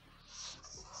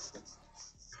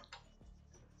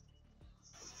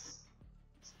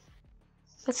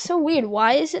 That's so weird.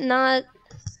 Why is it not?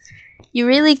 You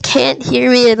really can't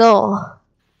hear me at all.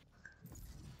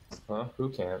 Huh? Who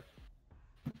can't?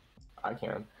 I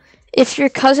can. If your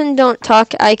cousin don't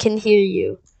talk, I can hear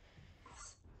you.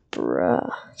 Bruh.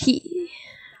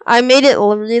 I made it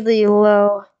really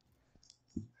low.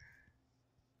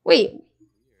 Wait.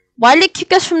 Why did it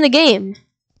kick us from the game?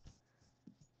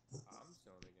 I'm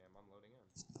still in the game. I'm loading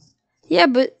in. Yeah,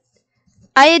 but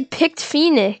I had picked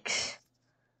Phoenix.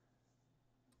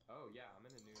 Oh, yeah. I'm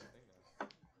in a new thing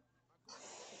now.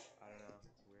 I don't know.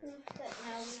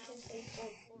 Weird.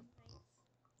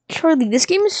 Charlie, this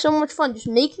game is so much fun. Just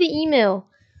make the email.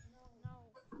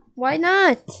 Why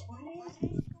not?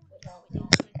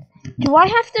 Do I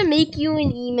have to make you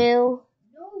an email?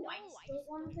 No, I still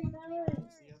want to play Valorant.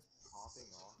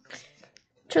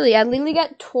 Charlie, I literally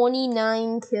got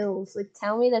 29 kills. Like,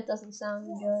 tell me that doesn't sound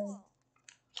good.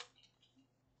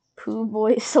 Pooh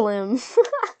Boy Slim.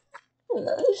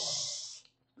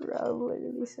 Bro,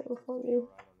 literally so funny.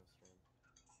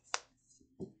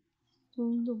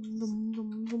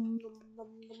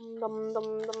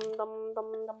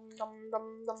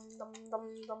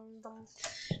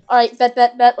 Alright, bet.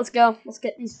 Let's go. Let's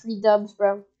get these free dubs,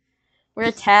 bro. We're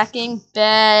attacking.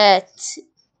 Bet.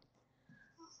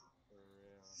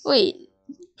 Wait.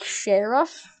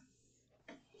 Sheriff?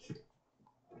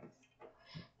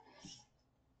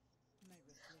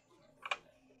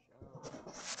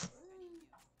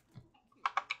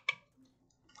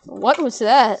 What was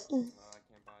that?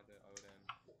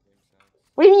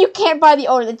 What do you mean you can't buy the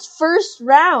Odin? It's first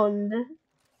round.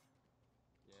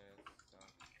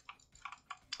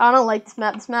 I don't like this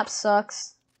map. This map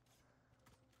sucks.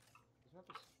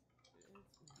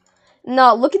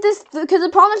 No, look at this. Because the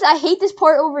problem is I hate this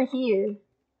part over here.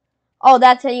 Oh,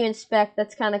 that's how you inspect.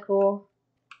 That's kind of cool.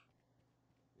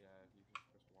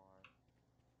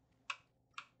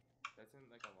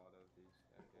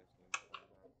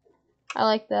 I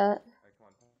like that.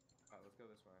 Let's go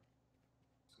this way.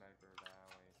 Sniper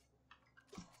Valley.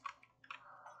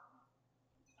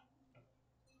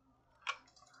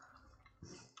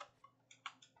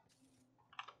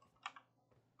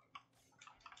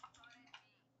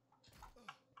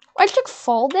 I took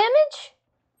fall damage?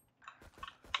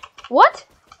 What?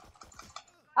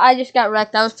 I just got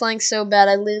wrecked. I was playing so bad.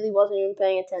 I literally wasn't even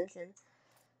paying attention.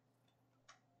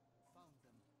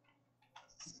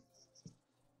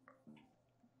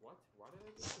 What? Why did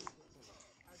I get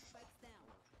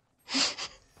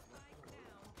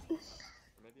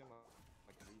Maybe I'm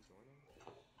like rejoining?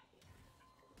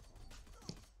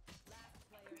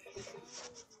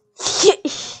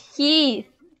 He.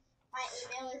 My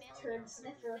email is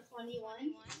turdsniffer21.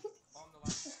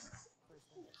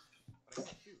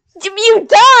 You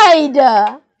died!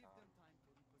 So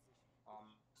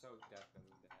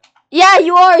definitely dead. Yeah,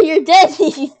 you are. You're dead.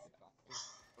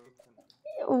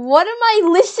 What am I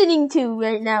listening to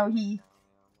right now, Heath?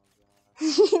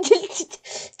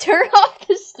 Turn off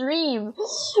the stream.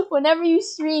 Whenever you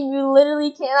stream, you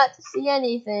literally cannot see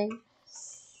anything.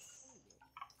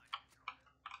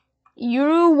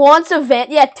 You wants a van?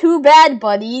 Yeah, too bad,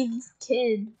 buddy. This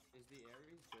kid. Is the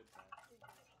Ares good then?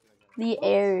 The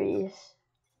Ares.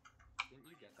 Didn't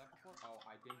you get that before? Oh,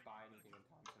 I didn't buy anything in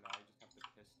time, so now I just have the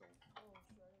pistol.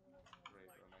 Great,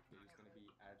 bro. My pay is gonna be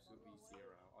absolutely 0.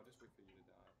 I'll just wait for you to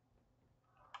die.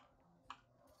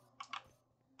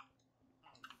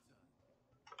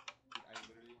 Dude, I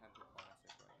literally have the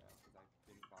classic right now because I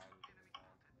didn't buy anything in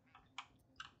time.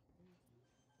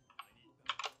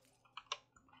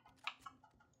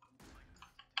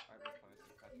 Alright, we're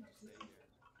classic. Patrick, just stay here.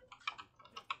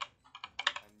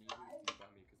 I'll be classic. I need you to keep at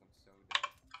me because I'm so dead.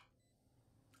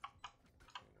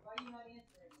 Why are you not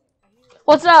answering me?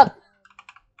 What's up?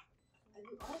 Are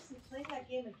you honestly playing that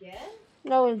game again?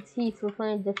 No, it's Heath. We're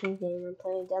playing a different game.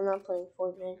 I'm not playing Fortnite.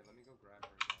 Okay, let me go grab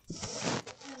her again.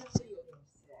 What kind of video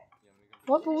games today? Yeah, let me go.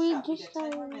 What? But we Finish up. You just got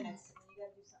 10 got. more minutes, and then you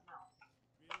gotta do something else.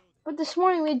 But this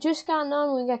morning we just got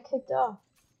on. We got kicked off.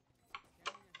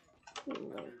 Oh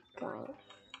my god.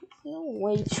 No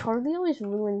way. Charlie always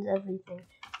ruins everything.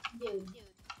 Dude.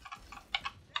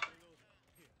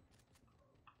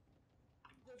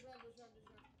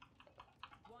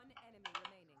 One enemy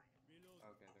remaining.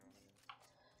 Okay,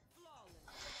 they're on it.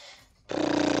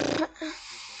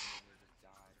 Just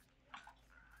died.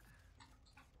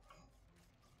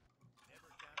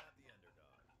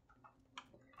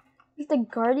 Is the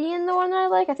Guardian the one that I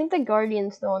like? I think the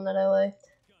Guardian's the one that I liked.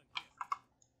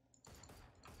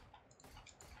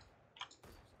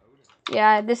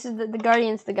 Yeah, this is the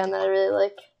Guardian's the gun that I really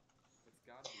like. It's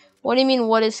gotta be. What do you mean,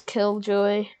 what is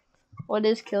Killjoy? What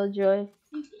is Killjoy?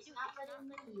 It's not letting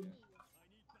me leave.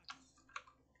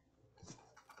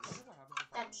 I wonder what happens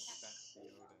if I inspect the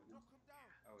Odin.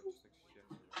 Oh, it just like shifts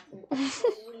around. So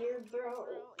weird, bro.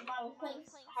 When I was playing,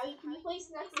 can you play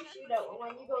sniper shootout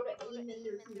when you go to aim and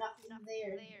there's nothing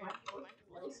there? You have to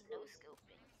no scope.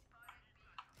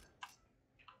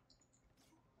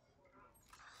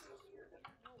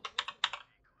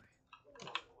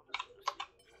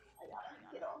 I gotta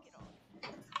get off.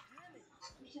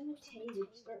 You should have changed it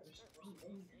first. Where are they,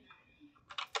 bro?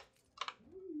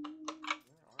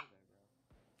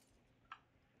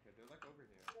 Okay, they're like over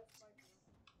here. I can hear someone.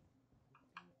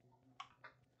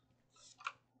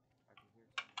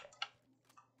 Got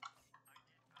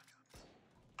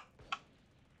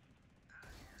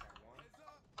one.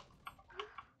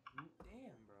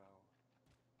 Damn, bro.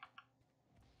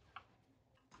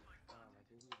 I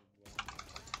think we have one.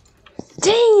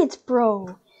 Dang it,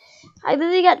 bro! I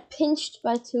literally got pinched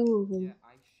by 2 of them. Yeah,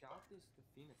 I shot the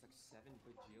Phoenix like 7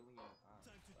 bajillion times.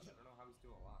 I don't know how he's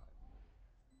still alive.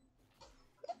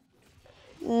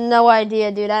 No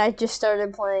idea, dude. I just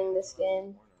started playing this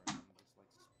game. I'm just like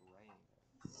spraying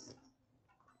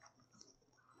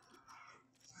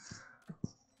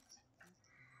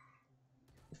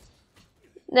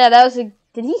it. Yeah, that was a.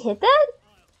 Did he hit that?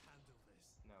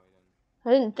 No, he didn't.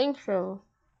 I didn't think so.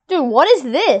 Dude, what is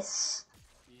this?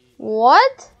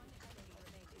 What?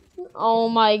 Oh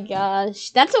my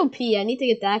gosh. That's OP. I need to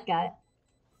get that guy. I have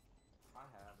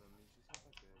him. He's just not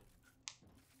that good.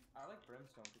 I like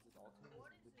Brimstone because his ultimate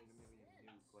is legitimately a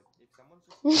nuke. Like, if someone's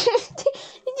just...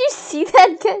 Did you see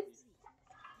that guy? I'm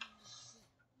just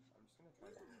gonna try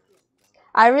to do it.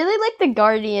 I really like the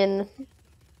Guardian. Dude,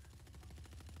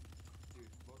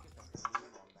 look at the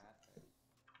bloom on that thing.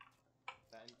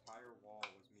 That entire wall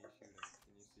was me shooting. Can you see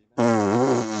that?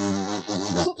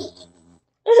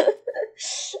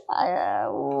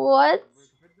 What?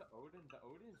 The Odin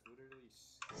is literally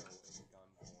skill in gun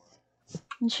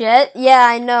form. Jet? Yeah,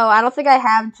 I know. I don't think I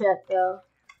have Jet, though.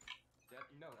 Jet?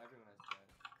 No, everyone has Jet.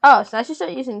 Oh, so I should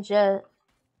start using Jet.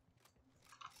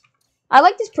 I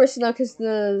like this person, though, because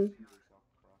the...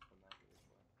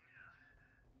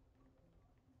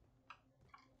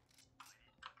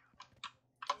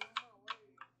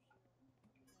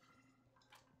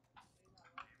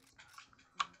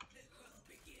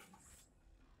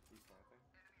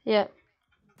 Yeah.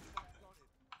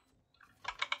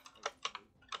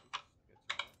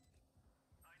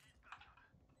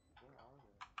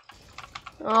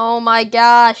 Oh my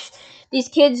gosh. These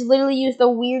kids literally use the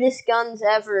weirdest guns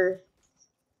ever.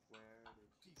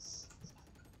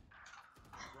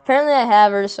 Apparently I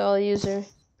have her, so I'll use her.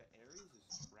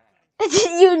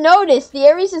 You noticed, the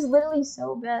Ares is literally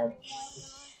so bad.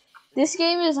 This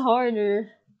game is harder.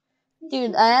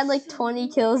 Dude, I had like 20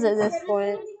 kills at this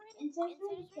point. Instead of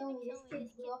trying to kill me, this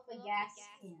kid blew up a gas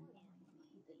can.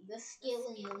 The skill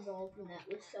involved in that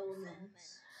was so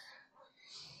immense.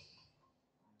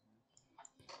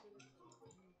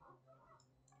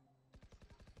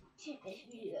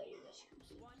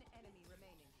 One enemy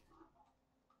remaining.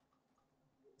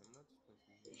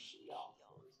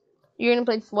 You're gonna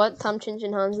play what? Tom Chinch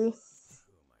and Hanzi?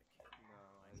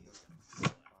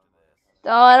 Oh,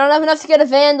 I don't have enough to get a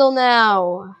Vandal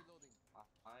now.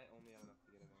 I only have enough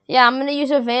to get a man. Yeah, I'm gonna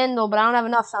use a Vandal, but I don't have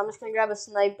enough, so I'm just gonna grab a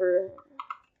sniper.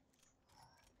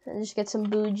 And just get some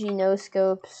bougie no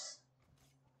scopes.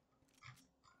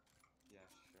 Yeah,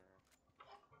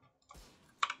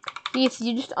 sure. Heath,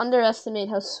 you just underestimate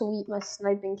how sweet my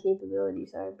sniping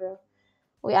capabilities are, bro.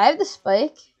 Wait, I have the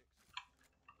spike?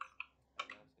 I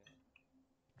guess,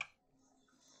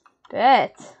 yeah.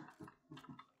 Bet.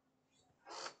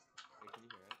 Wait, can you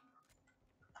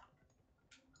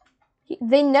hear it?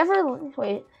 They never...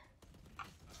 Wait.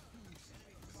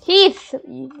 Heath! Yeah.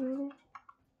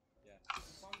 This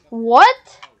is song that What? Oh,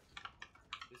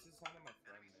 this is song that my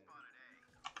friend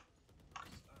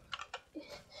made.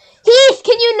 Heath,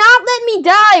 can you not let me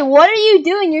die? What are you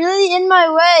doing? You're really in my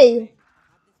way.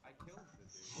 I killed the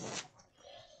dude.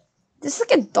 This is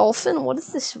like a dolphin? What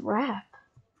is this rap?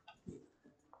 Can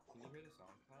you hear the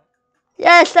song, Pat?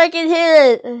 Yes, I can hear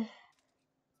it. It's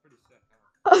pretty sick,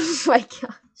 huh? Oh my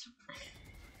god. It's so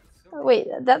Oh, wait,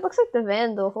 cool. that looks like the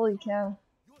Vandal. Holy cow.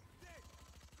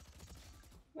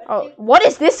 But Oh, if what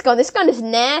is this gun? This gun is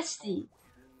nasty.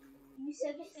 you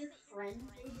said that your friend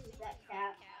did, is that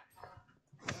cat? No,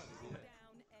 they did it.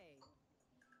 Down A.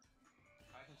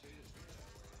 I can show you the screenshot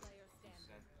where Player he standing.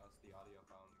 sent us the audio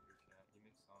file in the group chat. He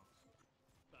makes songs.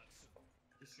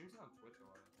 He streams it on Twitch a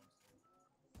lot of times too.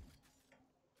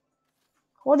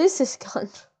 What is this gun?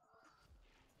 So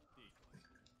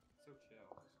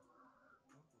chill.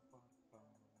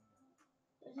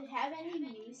 Does it have any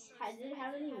use? Does it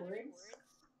have any words?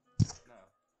 No.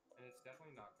 And it's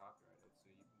definitely not copyrighted, so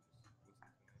you can just listen to it.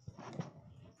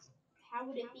 How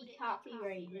would it be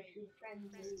copyrighted if your friend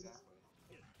made it? Exactly.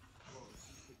 Well,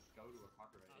 he could go to a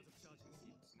copyright agency because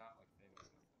he's not like famous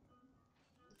enough to know.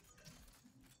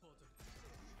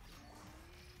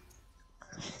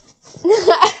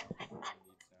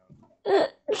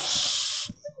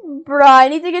 Bruh, I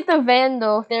need to get the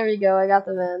Vandal. There we go, I got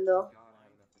the Vandal. God, I have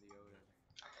enough for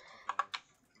the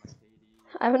Odin. Okay, my KD.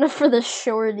 I have enough for the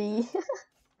shorty. Right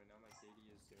now my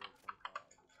KD is 0.5.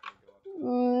 It's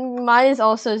gonna go up. Mine is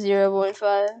also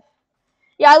 0.5.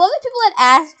 Yeah, I love the people that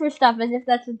ask for stuff as if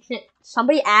that's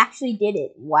somebody actually did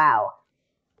it. Wow.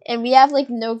 And we have like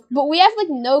no, but we have like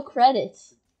no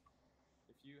credits.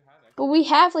 If you have But we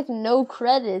have like no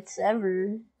credits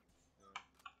ever.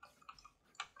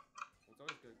 It's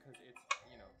always good because it's,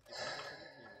 you know, it's easier for the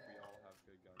team if we all have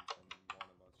good guns than one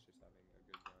of us just having a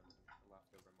good gun and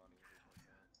leftover money or something like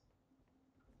that.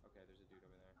 Okay, there's a dude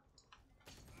over there.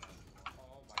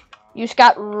 Oh my god. You just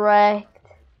got wrecked. I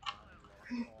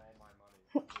lost all my money.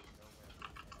 There's no way I'm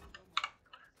getting any money back.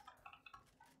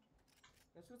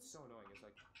 That's what's so annoying is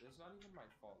like, it's not even my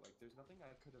fault. Like, there's nothing I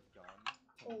could have done.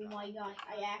 Oh my gosh,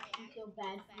 I actually feel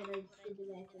bad for what I just did to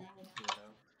that guy. You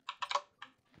know?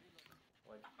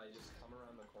 Like, I just come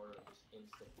around the corner and just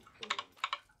instant boom.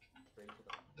 Straight to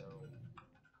the dome.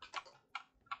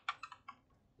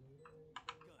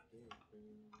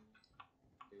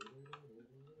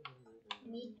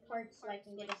 I need parts so I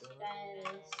can get a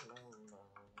spaz.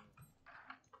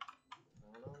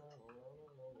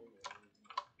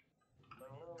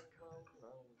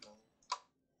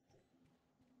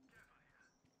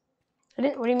 I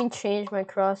didn't. What do you mean change my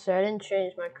crosshair? I didn't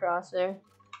change my crosshair.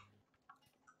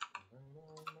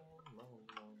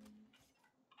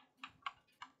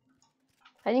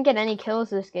 I didn't get any kills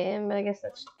this game, but I guess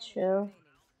that's chill.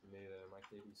 Neither. My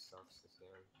KD sucks this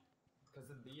game.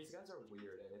 Because these guys are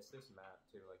weird, and it's this map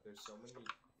too. Like, there's so many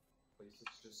places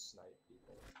to just snipe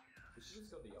people. We should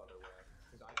just go the other way.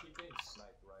 Because I keep getting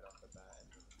sniped right off the bat, and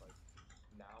like,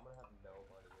 now I'm gonna have no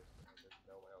money this round. There's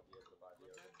no way I'll be able to buy the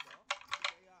Odin.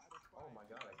 Oh my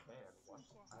god, I can. What?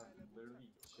 I have literally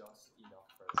just enough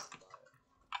first to buy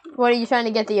it. What are you trying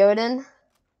to get the Odin?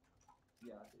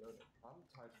 Yeah, the Odin. I'm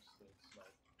tired of staying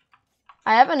sniped.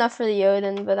 I have enough for the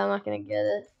Odin, but I'm not gonna get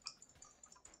it.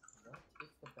 What?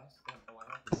 It's the best gun. Oh, I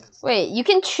have the Odin. Wait, you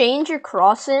can change your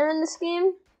crosshair in this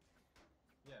game?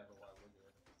 Yeah, but why would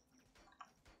you?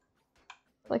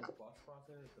 Like, the boss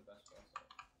crosshair is the best crosshair.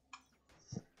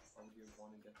 Why would you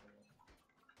want to get the one?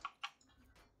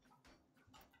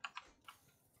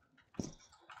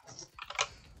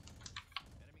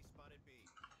 Enemy spotted B.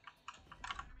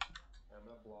 I'm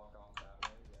gonna block off that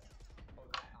way, yeah. Oh,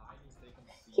 that eye means they can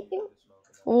see you through the smoke.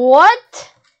 And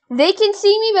what? They can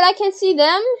see me, but I can't see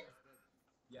them?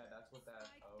 yeah, that's what that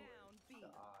O is. The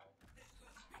eye.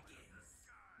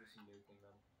 Just nuking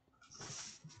them.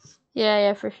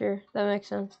 Yeah, for sure. That makes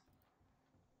sense.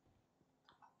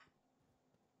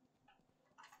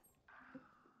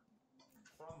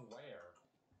 From where?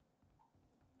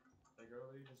 Like,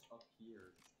 earlier just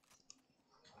appeared.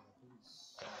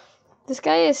 This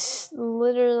guy is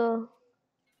literal.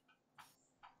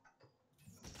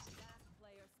 Last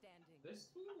player standing. This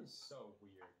team is so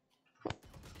weird.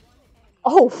 One enemy.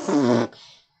 Oh.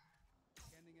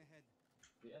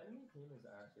 The enemy team is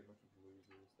actually a bunch of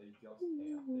losers. They just can't.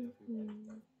 They don't do anything.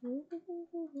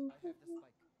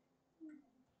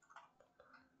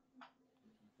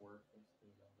 Worthless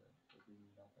team ever. They do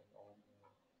nothing all day.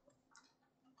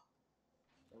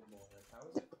 So boring. How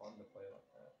is it fun to play like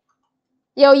that?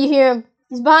 Yo, you hear him?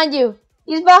 He's behind you.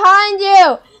 He's behind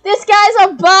you. This guy's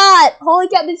a bot. Holy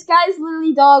cow, this guy's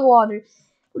literally dog water.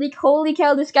 Like, holy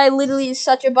cow, this guy literally is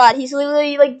such a bot. He's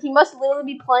literally, like, he must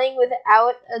literally be playing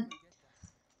without a...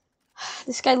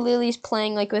 This guy literally is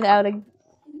playing, like, without a...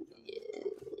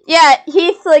 Yeah,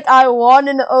 Heath, like, I won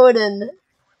an Odin.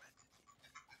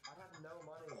 I have no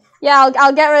money. Yeah,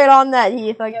 I'll get right on that,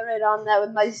 Heath. I'll get right on that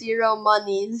with my 0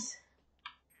 monies.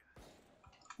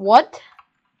 What?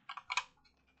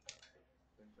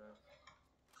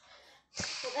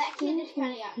 Well, that kid just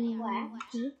kind of got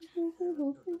flashed.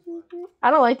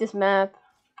 I don't like this map.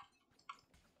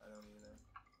 I don't either.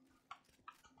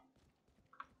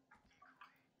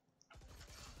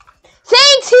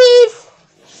 Thanks, Heath!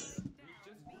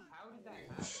 How did that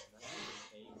happen? That's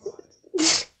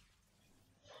just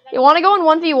a You want to go in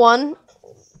 1v1?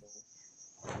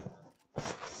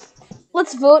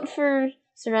 Let's vote for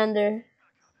surrender.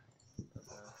 Just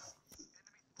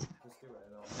do it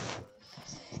and I'll do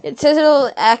it. It says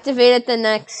it'll activate at the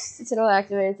next. It said it'll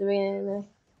activate at the beginning of the.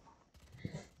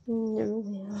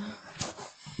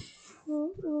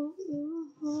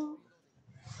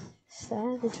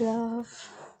 Savage love.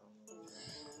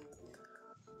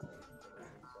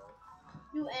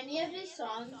 Do any of his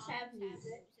songs have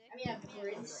music? I mean, have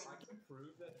words? I can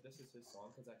prove that this is his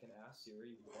song because I can ask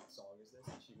Siri what song is this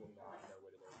and she will not know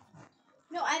what it is.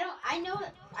 No, I don't. I know.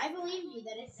 I believe you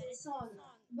that it's his song.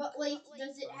 But like,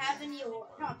 does it have any? No,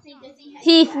 I'm saying does he?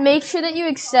 Heath, make sure that you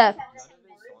accept. None of his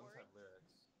songs have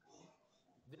lyrics.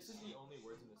 This is the only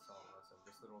words in this song. Listen,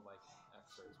 this little like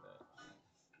excerpt bit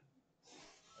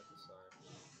at the start.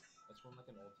 It's from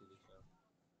like an old TV show.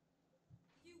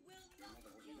 You will not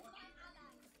kill my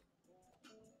allies.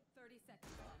 30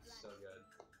 seconds left. So good.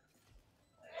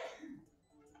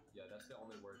 Yeah, that's the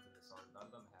only words in the song. None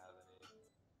of them have any.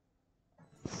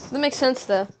 That makes sense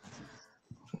though.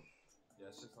 Yeah,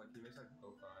 it's just like he makes like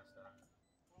lo-fi stuff.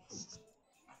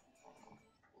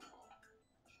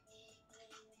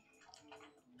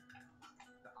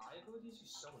 The eye ability is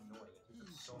just so annoying. It takes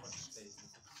up so much space and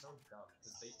it's like so dumb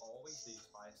because they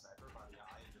just buy a sniper by the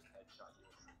eye and just headshot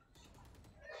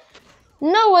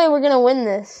you. No way we're gonna win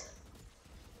this.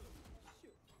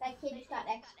 That kid just got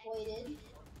exploited.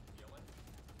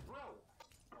 Bro!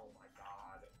 Oh my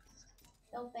god.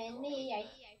 Don't ban me. I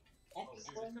Oh, dude, it's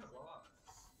exploited. gonna blow up.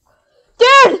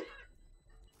 Dude!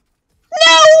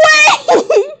 No way!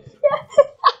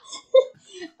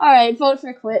 Alright, vote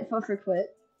for quit. Vote for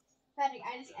quit. Patrick,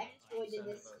 I just exploited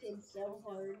this kid so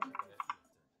hard.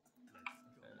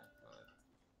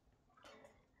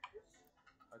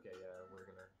 Okay, yeah, we're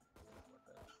gonna.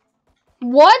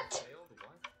 What? Failed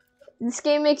what? This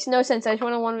game makes no sense. I just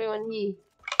want a 1v1 he.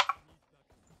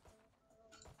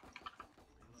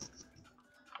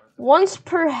 Once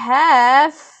per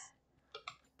half.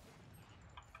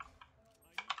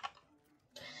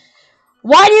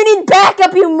 Why do you need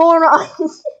backup, you moron?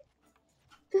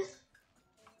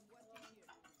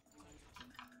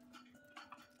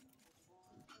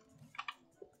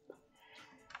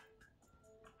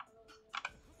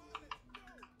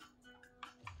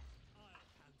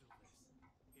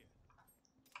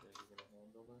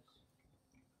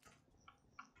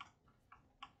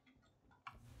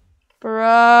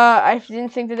 Bruh, I didn't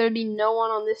think that there would be no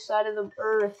one on this side of the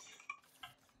earth.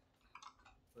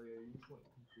 Oh, yeah, you just went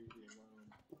completely alone.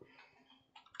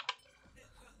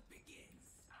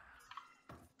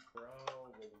 Bro,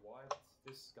 what?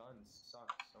 This gun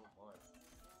sucks so much.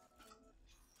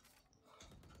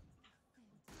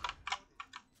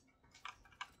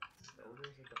 The Odin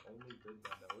is like the only good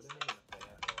gun. The Odin and the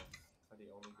Vandal are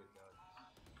the only good guns.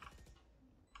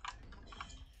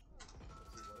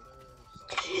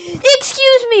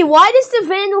 Excuse me, why does the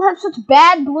Vandal have such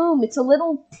bad bloom? It's a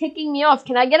little ticking me off.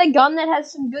 Can I get a gun that has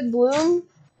some good bloom?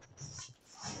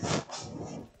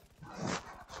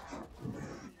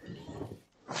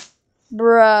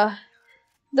 Bruh.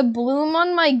 The bloom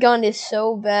on my gun is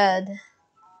so bad.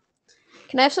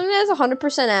 Can I have something that has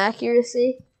 100%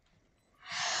 accuracy?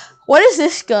 What is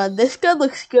this gun? This gun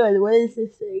looks good. What is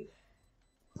this thing?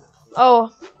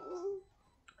 Oh.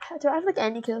 Do I have like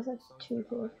any kills? Like 2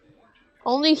 kills.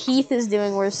 Only Heath is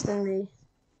doing worse than me.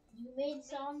 You made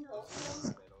songs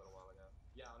also?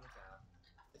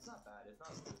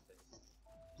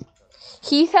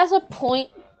 Keith has a point.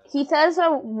 Keith has a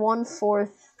 1/4.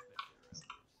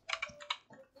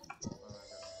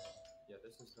 Yeah,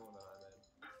 this is the one that I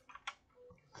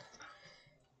made.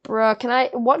 Bruh, can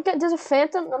I? What does a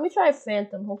phantom? Let me try a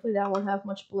phantom. Hopefully that won't have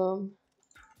much bloom.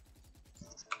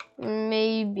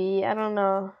 Maybe, I don't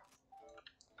know.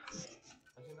 Actually,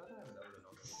 not that I have noted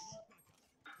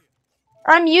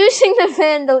already. I'm using the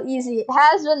Vandal easy. It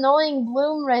has annoying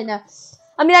bloom right now.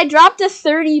 I mean, I dropped a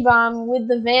 30 bomb with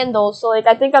the Vandal, so like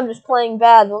I think I'm just playing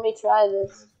bad. Let me try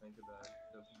this.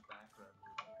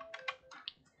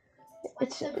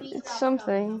 It's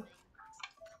something.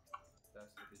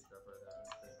 That's the beat drop right there,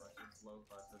 pretty much. It's low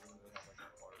class, so it doesn't really have like a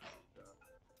hard beat drop.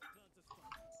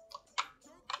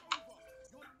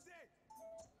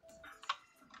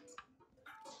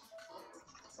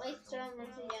 Play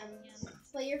tournaments again.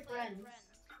 Play your friends.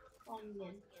 On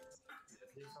again. Yeah,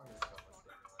 this song is so much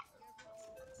damn less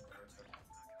than the rest of them.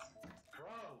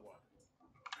 Bro!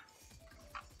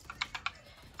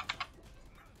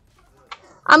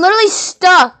 I'm literally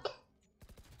stuck.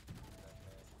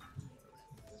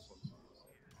 This one's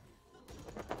decent.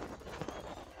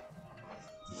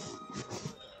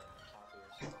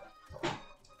 Popular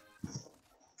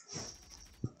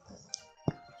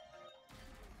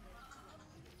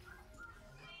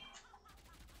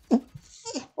song.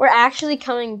 We're actually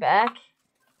coming back.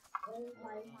 Oh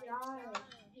my god.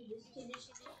 Dude, this kid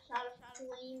just shot a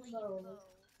flame bow.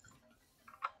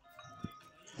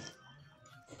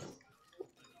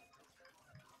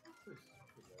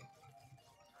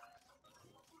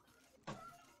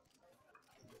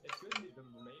 It's good. The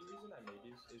main reason I made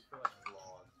these is for like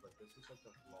vlogs. Like this is like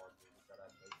the vlog music that I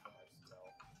make for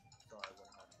myself, so I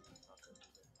wouldn't have to use outro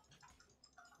music.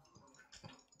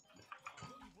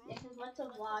 Yeah, because what's a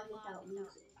vlog without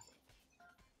music?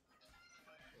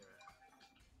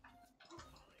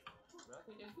 But I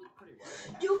think it did pretty well.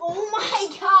 Dude, oh my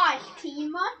gosh,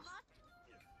 team up?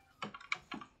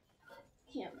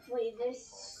 Can't play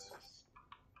this.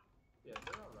 Yeah,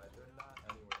 they're alright. They're not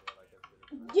anywhere near like as good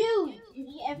as Dude, did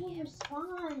he ever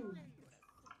respond?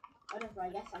 Whatever, I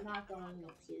guess I'm not going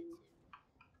to.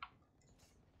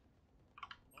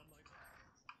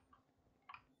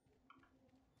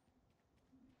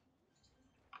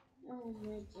 Oh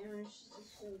my gosh, this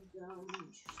is so dumb.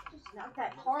 It's not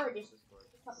that hard, just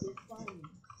pick up your phone.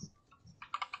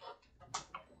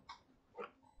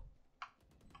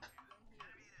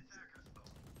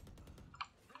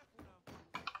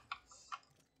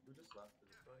 Who just left the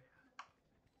Discord?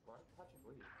 Why did Patrick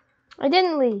leave? I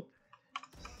didn't leave.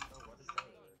 Oh, why did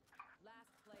Taylor leave?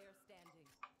 Last player standing.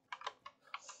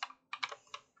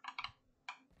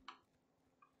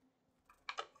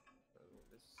 Oh,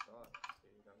 this sucks,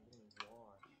 dude. I'm getting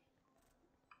washed.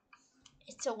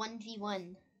 It's a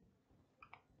 1v1.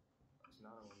 It's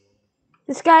not a win.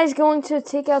 This guy's going to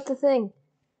take out the thing.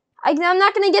 I'm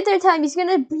not gonna get there in time. He's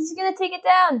gonna take it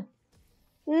down.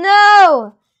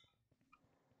 No.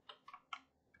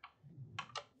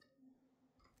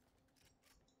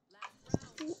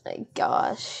 Oh my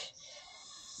gosh.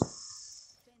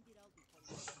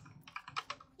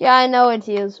 Yeah, I know it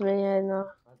heals me. I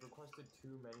know. I've requested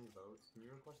too many votes. Can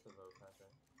you request a vote,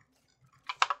 Patrick?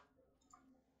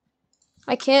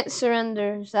 I can't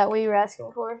surrender. Is that what you were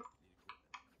asking for?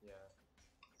 Yeah.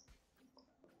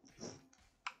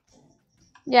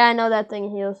 Yeah, I know that thing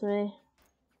heals me.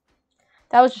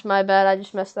 That was just my bad. I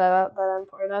just messed that up. That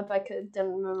part up.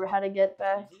 Didn't remember how to get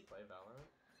back. Does he play Valorant?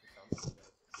 It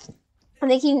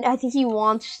sounds like he does. I think he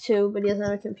wants to, but he doesn't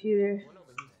have a computer. Well, no,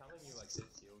 but he's telling you like this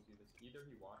heals you. This either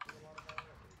he watches a lot of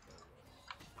Valorant or he plays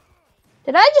it.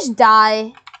 Did I just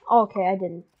die? Oh, okay, I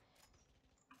didn't.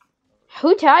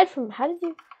 Who died from? How did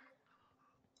you?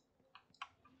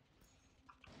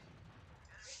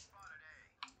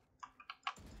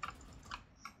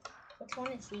 Which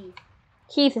one is he?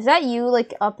 Keith, is that you,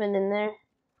 like, up and in there?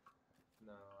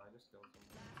 No, I just killed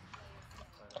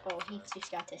someone. Oh, he just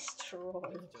got destroyed.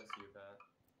 It's just you,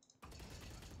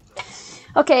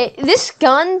 Pat. Okay, this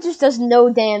gun just does no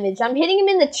damage. I'm hitting him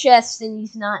in the chest and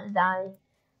he's not dying.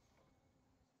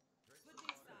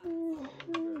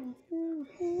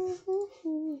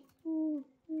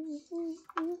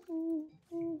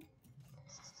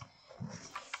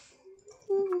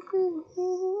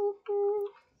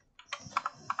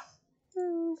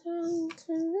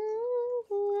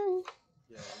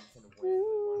 Yeah, we can win.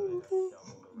 Why do they have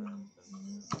double the rounds than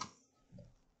we do?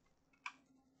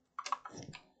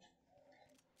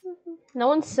 No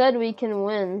one said we can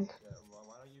win. Yeah, well,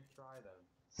 why don't you try them?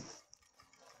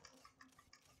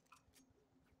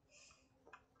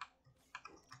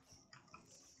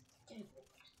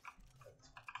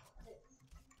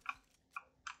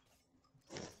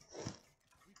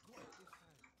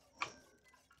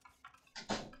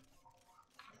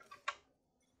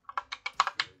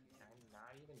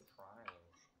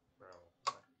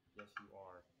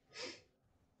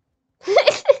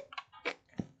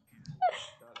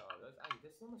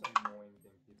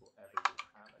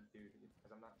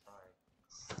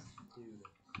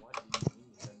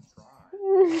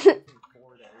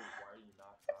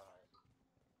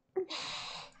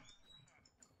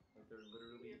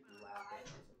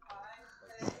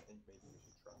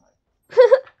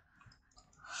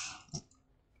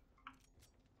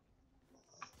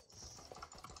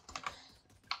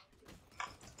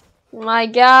 My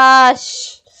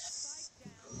gosh.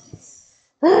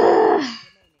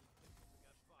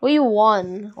 We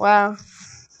won. Wow. Yeah,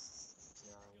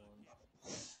 I won.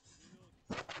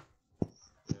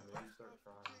 Yeah, maybe start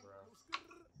crying, bro.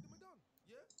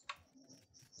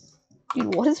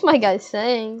 Dude, what is my guy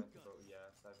saying? I meant to vote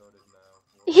yes. I voted no.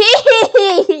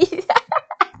 Whoops.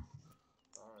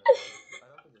 Sorry, bro. I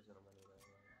don't think it's gonna win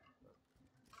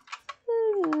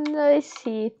either. Nice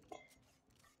Heath.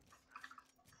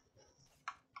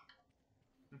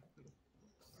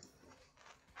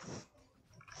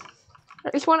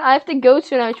 Which one I have to go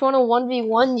to now? I just want to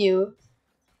 1v1 you.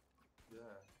 Yeah,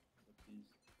 with these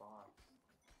bots.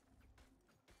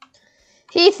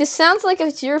 Heath, it sounds like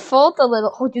it's your fault a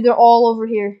little. Oh, dude, they're all over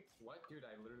here. What? Dude,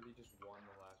 I literally just won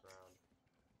the last round.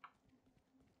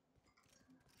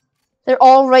 They're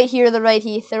all right here, the right,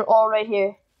 Heath. They're all right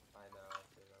here. I know, I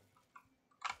see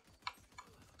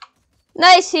them.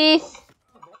 Nice, Heath.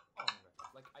 Wrong.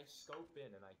 Like, I scope in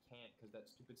and I can't because that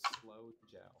stupid slow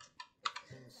gel. That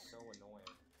thing is so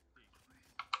annoying.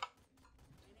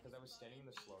 Because I was standing in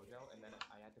the slow gel and then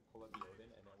I had to pull up the Odin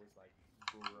and it was like,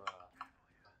 bruh.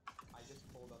 I just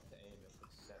pulled up to aim and it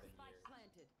took 7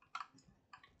 years.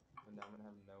 And now I'm gonna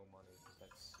have no money because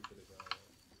that's stupid as well.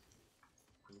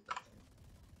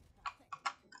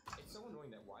 It's so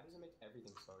annoying that why does it make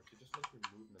everything slower? It should just make your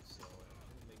movement slower. It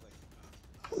shouldn't make like.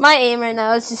 My aim right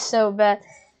now is just so bad.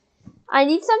 I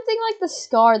need something like the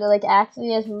Scar that like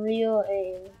actually has real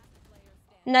aim.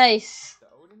 Nice. The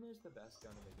Odin is the best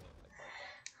gun in the game, like by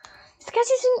far. This guy's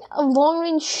using a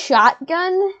long-range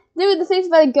shotgun. Dude, the thing's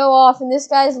about to go off, and this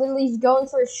guy's literally going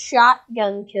for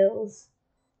shotgun kills.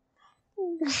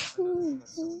 Another thing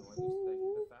that's so annoying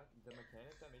is like the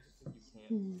mechanic that makes it so you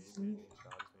can't miss any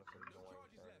shots is the most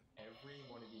annoying thing. Every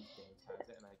one of these games has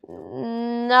it, and I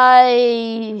can.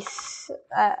 Nice.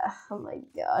 Oh my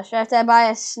gosh, I have to buy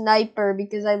a sniper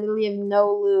because I literally have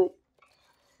no loot.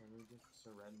 Can we just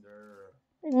surrender?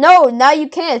 No, now you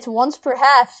can't. It's once per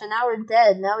half, so now we're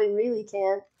dead. Now we really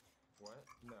can't. What?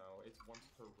 No, it's once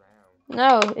per round.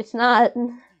 No, it's not.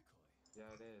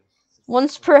 Yeah, it is.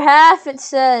 Once per half, it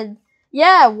said.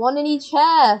 Yeah, one in each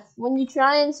half. When you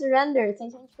try and surrender, it's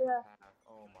like once per half.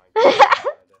 Oh my god.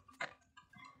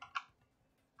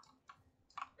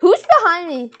 Who's behind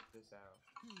me? Check this out.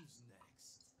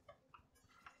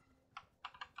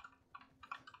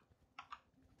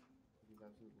 These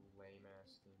absolute lame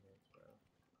ass teammates, bro.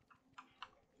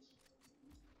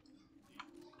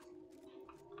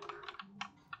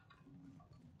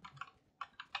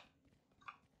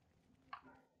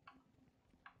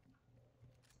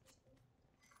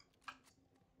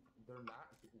 They're not.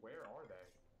 Where are they?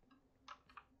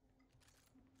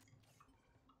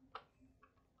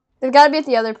 They've got to be at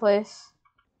the other place.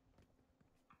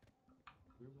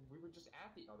 We were just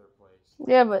at the other place.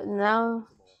 Yeah, but now.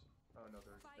 Oh no,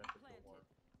 there's definitely more.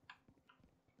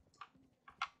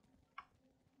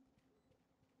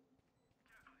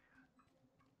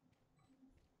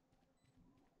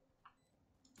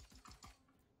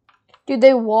 Dude,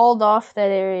 they walled off that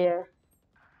area.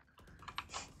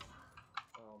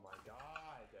 Oh my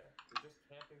god. They're just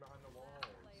camping behind the walls.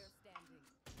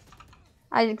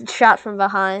 I shot from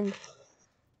behind.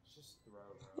 Just throw,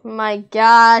 bro. My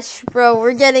gosh, bro,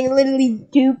 we're getting literally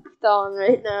duped on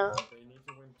right now. They need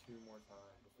to win 2 more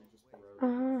times. If we just throw.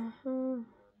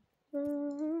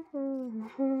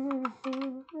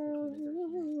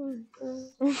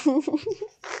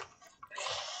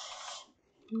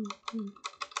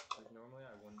 Like normally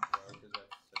I wouldn't throw because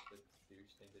that's such a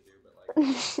douche thing to do, but like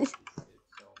it's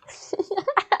so much.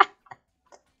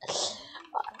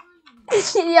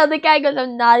 Yeah, the guy goes,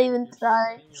 I'm not even You're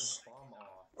trying. sweating your bum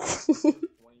off. 25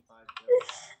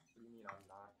 kills. What do you mean I'm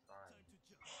not trying?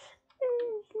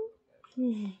 Hardest this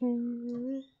team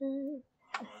ever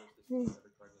tried in his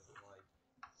life.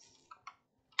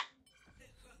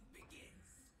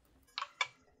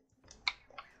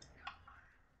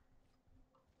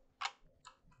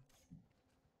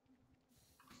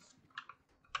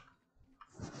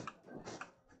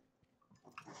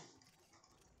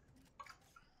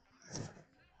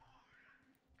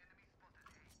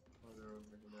 Oh, they're over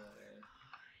here.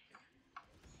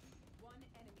 One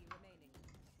enemy remaining.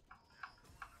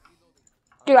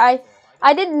 Dude,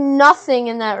 I did nothing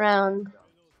in that round.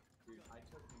 Dude, I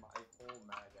took my whole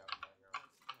mag out in that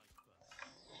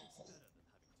round.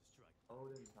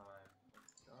 Odin time.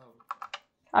 Let's go.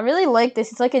 I really like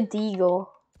this. It's like a deagle.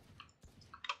 Oh,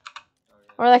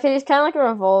 yeah. Or like it's kind of like a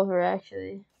revolver,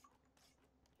 actually.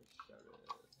 Just shut it.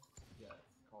 Yeah,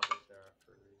 call this sheriff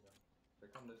for a reason. They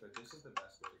come this way. This is the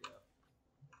best way to go.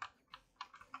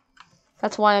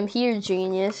 That's why I'm here,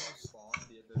 genius.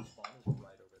 Their spawn is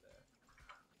right over there.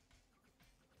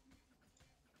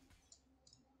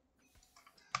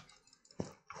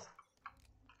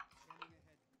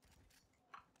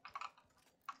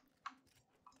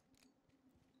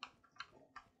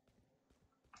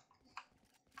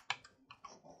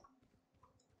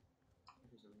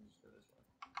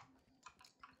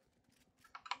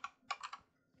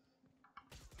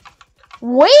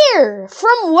 Where?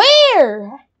 From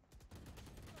where?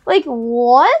 Like,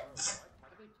 what? How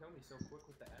did they kill me so quick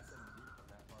with the SMG from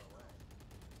that far away?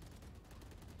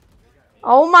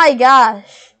 Oh my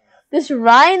gosh. This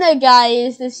Rhina guy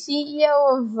is the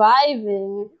CEO of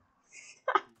Viving.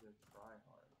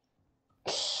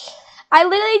 I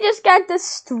literally just got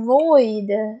destroyed.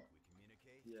 Yeah,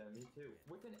 me too.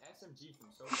 With an SMG from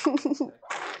so far away,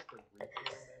 that could get the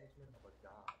recoil management of a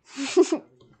god. How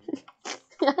did he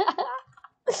do that?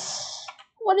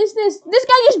 What is this? This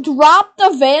guy just dropped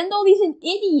the Vandal? He's an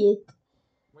idiot.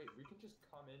 Wait, we could just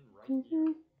come in right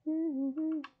here.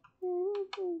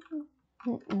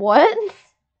 What?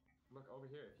 Look over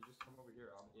here. If you just come over here,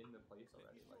 I'm in the place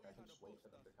already. Like, I can just wait for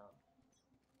them to come.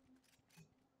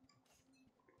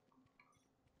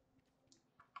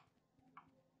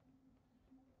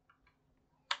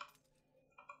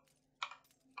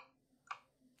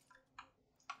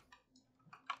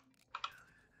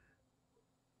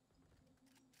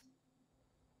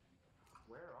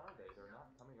 Where are they? They're not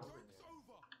coming over here.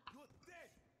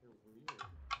 They're weird.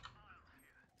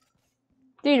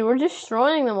 Dude, we're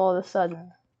destroying them all of a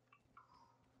sudden.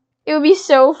 It would be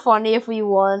so funny if we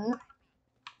won.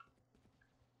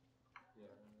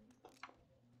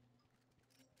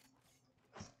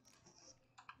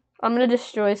 I'm gonna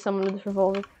destroy someone with this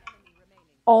revolver.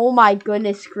 Oh my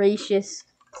goodness gracious.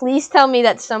 Please tell me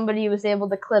that somebody was able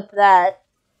to clip that.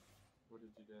 What did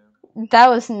you do? That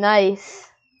was nice.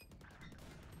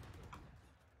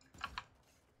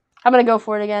 I'm gonna go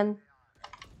for it again.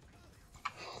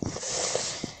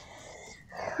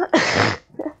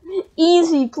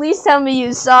 Easy, please tell me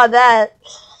you saw that.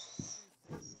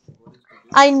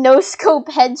 I no-scope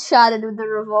headshotted with the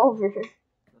revolver.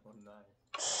 Oh,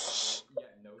 nice. Yeah,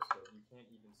 no scope. You can't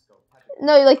even scope.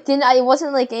 No, like I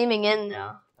wasn't like aiming in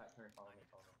though.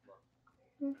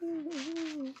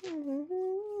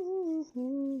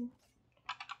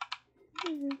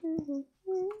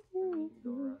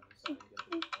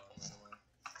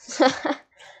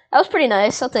 That was pretty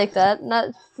nice. I'll take that.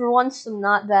 Not for once, some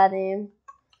not bad aim.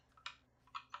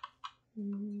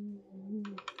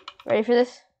 Ready for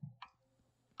this?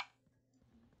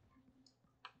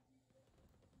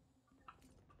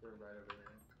 They're right over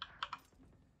there.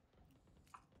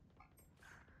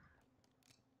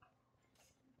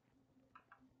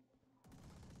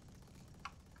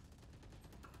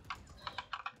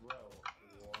 Bro,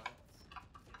 what?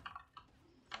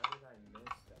 How did I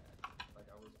miss that? Like,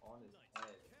 I was on his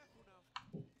head.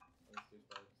 This dude's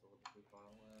probably just a little too far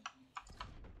away.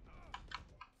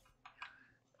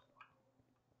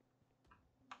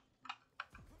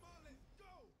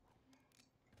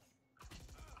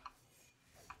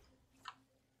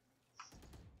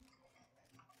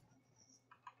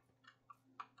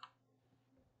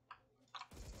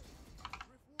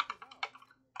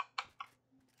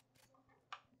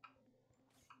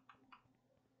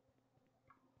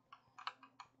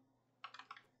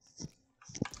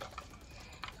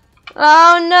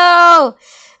 Oh no!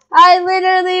 I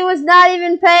literally was not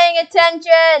even paying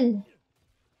attention!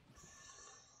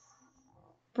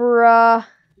 Bruh.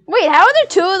 Wait, how are there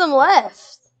two of them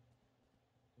left?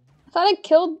 I thought I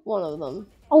killed one of them.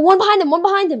 Oh, one behind him, one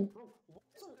behind him! Bro,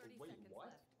 wait,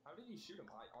 what? How did he shoot him?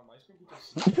 On my screen, he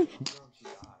just shot her and she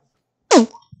died. I'm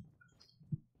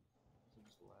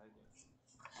just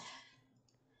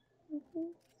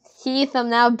lagging. Heath, I'm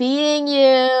now beating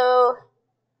you!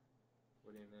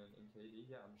 What do you mean? In KD?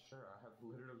 Yeah, I'm sure. I have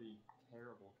literally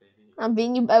terrible KD. I'm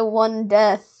beating you by one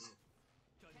death.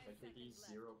 My KD is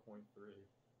 0.3.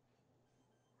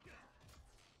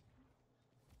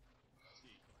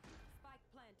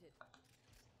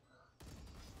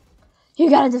 You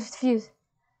gotta defuse.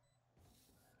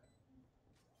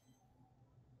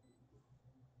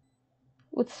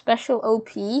 With special OP?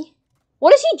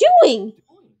 What is he doing?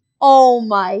 Oh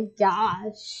my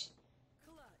gosh.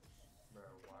 Bro,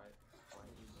 why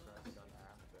did you stress gun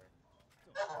after?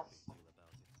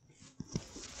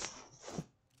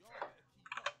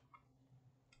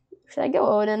 Should I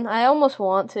go Odin? I almost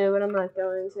want to, but I'm not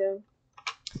going to.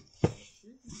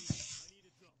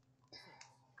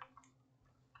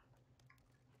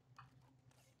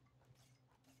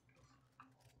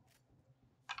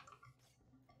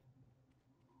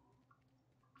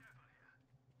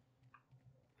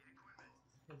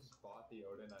 I just bought the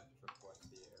Odin, I just request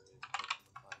the areas.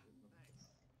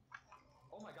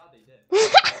 Oh my god, they did.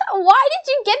 Why did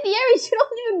you get the Ares? You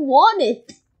don't even want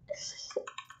it.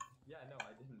 Yeah, no,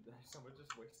 I didn't. Someone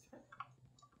just wasted it.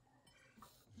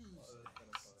 Oh, that's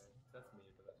kind of funny. That's me,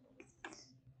 but that's funny.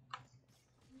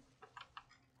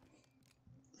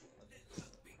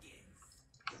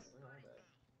 Where are they?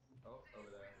 Oh,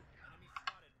 over there.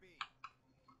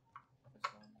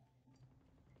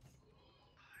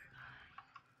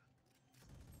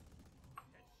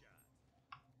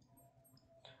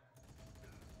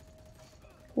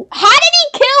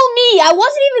 I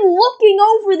wasn't even looking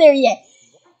over there yet.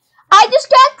 I just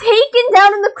got taken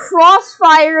down in the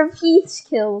crossfire of Heath's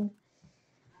killed.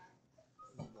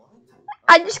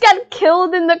 I just got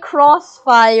killed in the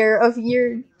crossfire of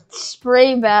your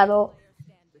spray battle.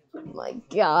 Oh my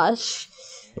gosh.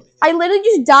 I literally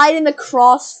just died in the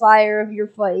crossfire of your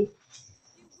fight.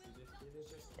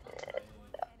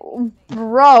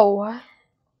 Bro. How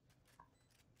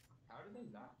did they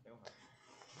not kill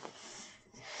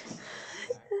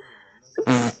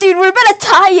him? Dude, we're about to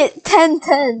tie it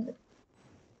 10-10.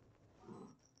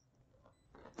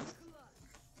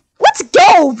 Let's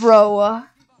go, bro.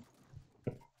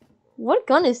 What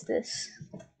gun is this?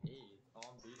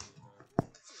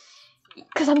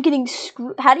 Because I'm getting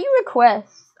screwed. How do you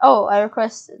request? Oh, I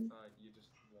requested. You just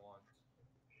want.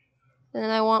 And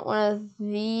then I want one of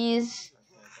these.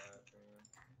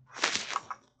 I can't buy it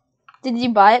for you. Did you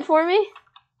buy it for me?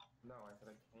 No, I said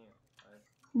I can't.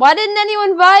 Why didn't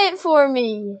anyone buy it for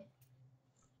me?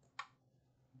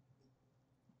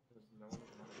 No one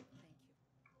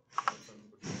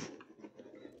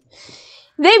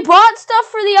They bought stuff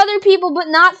for the other people, but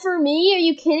not for me. Are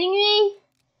you kidding me?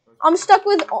 I'm stuck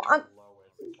with.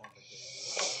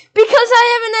 Because I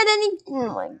haven't had any.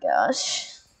 Oh my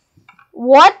gosh.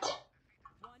 What?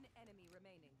 One enemy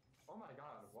remaining. Oh my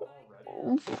god, what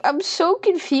already? I'm so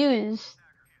confused. Is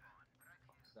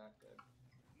that good?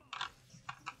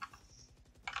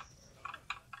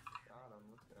 Got him,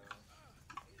 let's go.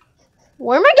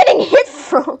 Where am I getting hit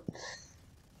from?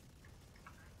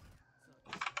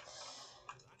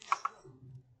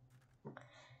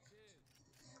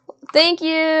 Thank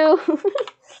you. Why didn't you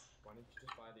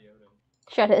just buy the Odin?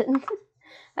 Shut it.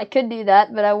 I could do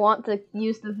that, but I want to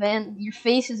use the van. Your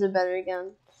face is a better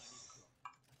gun.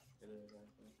 It is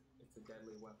actually. It's a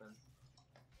deadly weapon.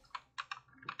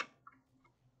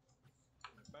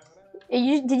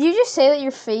 Did you just say that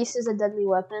your face is a deadly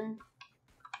weapon?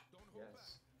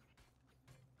 Yes.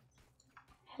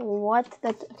 What?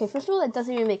 That okay? First of all, that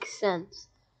doesn't even make sense.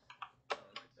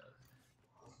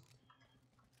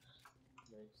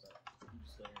 Makes sense. You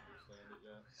still understand it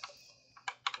yet?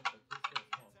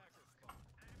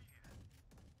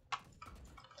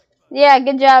 Yeah,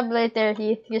 good job right there,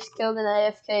 Heath. You just killed an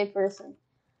AFK person.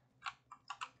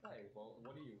 Hey, well,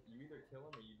 what do you either kill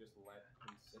him or you just let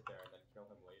him sit there and then kill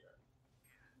him later.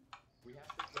 We have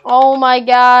to kill him. Oh my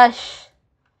gosh.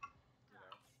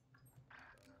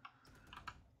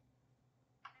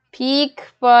 Peek,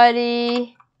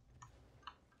 buddy.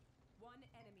 One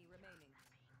enemy remaining.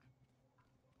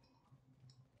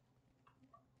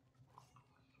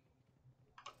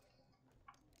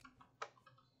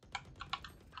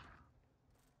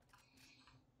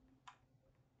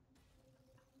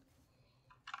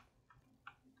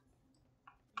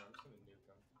 No, I'm just gonna nuke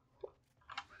him.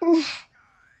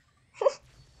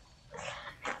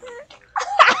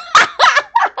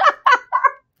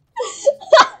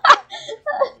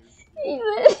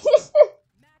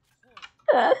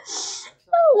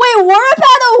 Wait, we're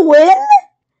about to win?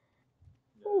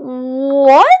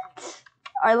 What?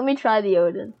 Alright, let me try the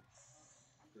Odin.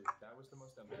 Dude, that was the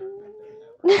most American thing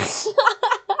ever. Oh,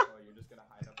 you're just gonna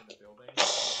hide up in the building?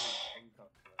 Income.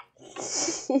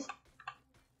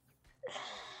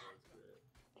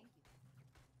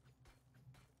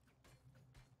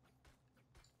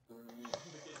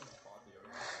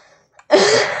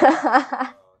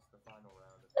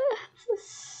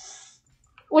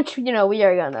 Which, you know,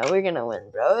 we're gonna win,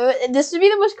 bro. This would be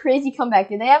the most crazy comeback.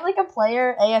 Do they have like a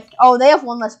player? Oh, they have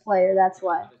one less player, that's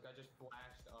why. This guy just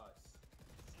flashed us.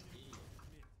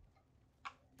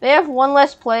 They have one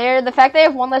less player. The fact they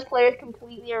have one less player is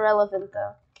completely irrelevant,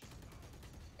 though.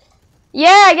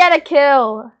 Yeah, I got a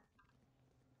kill.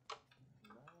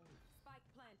 Spike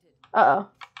planted. Uh-oh.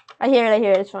 I hear it,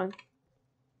 it's fine.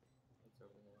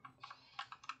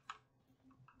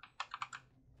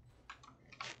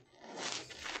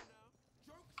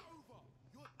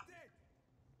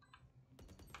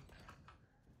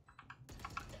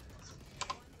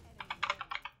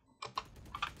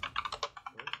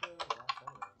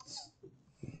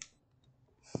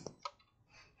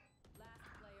 Last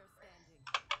player standing.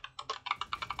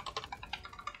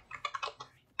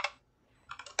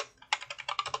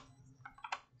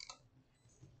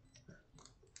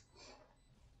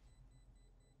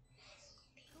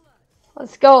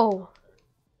 Let's go.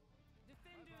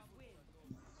 Defenders win.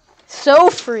 So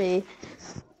free.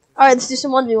 Alright, let's do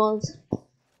some 1v1s.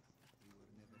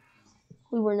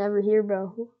 We were never here,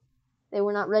 bro. They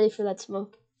were not ready for that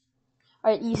smoke.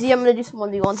 Alright, easy. I'm gonna do some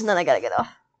 1v1s and then I gotta get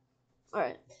off.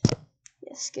 Alright.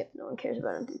 Yeah, skip. No one cares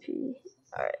about MVP.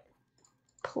 Alright.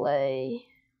 Play.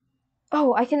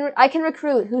 Oh, I can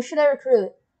recruit. Who should I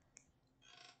recruit?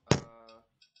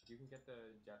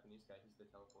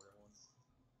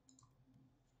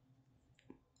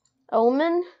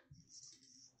 Omen?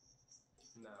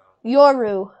 No.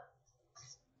 Yoru.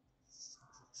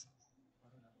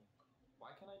 Why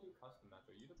can't I do custom match?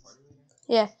 Are you the party leader?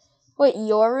 Yeah. Wait,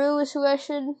 Yoru is who I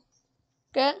should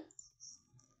get?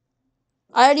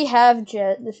 I already have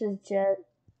Jet. This is Jet.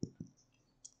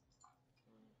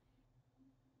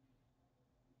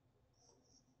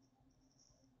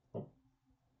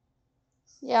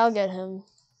 Yeah, I'll get him.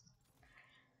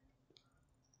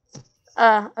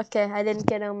 Okay, I didn't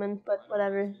get Omen, but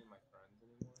whatever.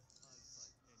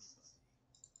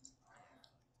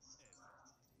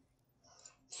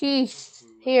 Jeez.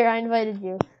 Here, I invited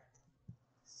you. I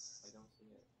don't see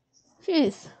it.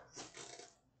 Jeez.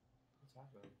 What's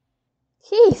happening?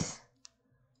 Jeez.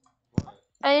 What?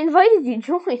 I invited you,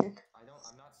 join. I'm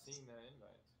not seeing that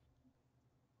invite.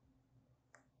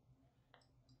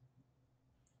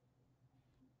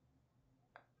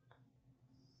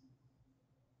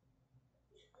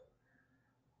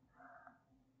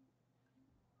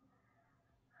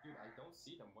 Dude, I don't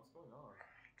see them. What's going on?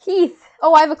 Keith.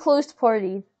 Oh, I have a closed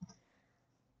party.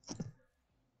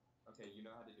 Okay, you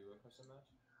know how to do a custom match?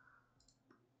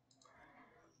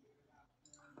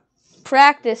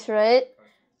 Practice, right?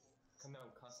 No,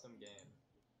 custom game.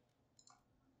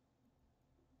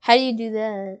 How do you do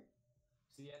that?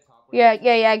 See at top Yeah, I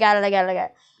got it. Yeah.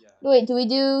 Wait, can we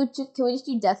just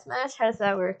do deathmatch? How does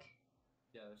that work?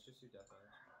 Yeah, let's just do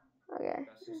deathmatch. Okay.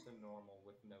 That's just a normal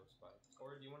with no spikes.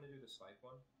 Or do you want to do the spike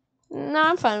one? No,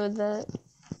 I'm fine with that.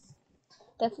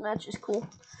 Deathmatch is cool.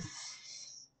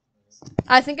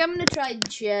 I think I'm gonna try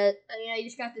Jet. I mean, I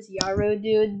just got this Yarrow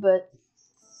dude, but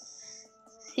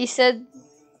he said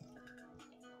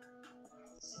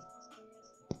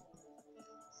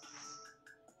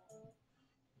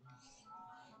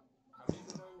How many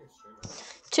people are in your stream right now?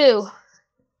 2.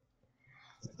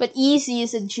 But Easy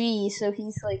is a G, so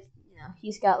he's like,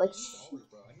 he's got like. He's always,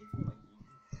 bro. I need to like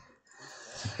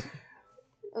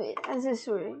he's always. Wait, that's this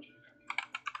word.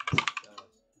 Jealous.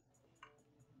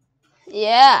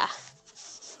 Yeah.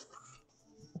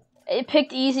 It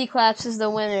picked Easy Claps as the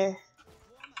winner.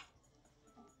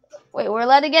 Wait, we're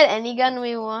allowed to get any gun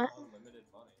we want. Unlimited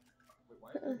money. Wait,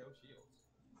 why are there no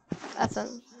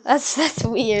shields? That's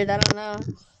weird. I don't know.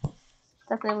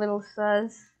 Definitely a little sus. I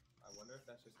wonder if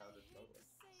that's just how this mode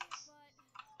works.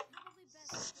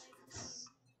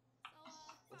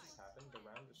 What just happened? The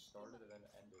round just started and then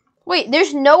ended. Wait,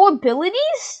 there's no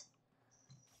abilities?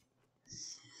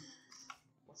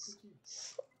 What did you?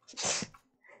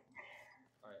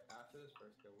 Alright, after this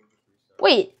first kill, we'll just restart.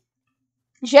 Wait,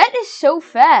 Jet is so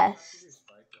fast.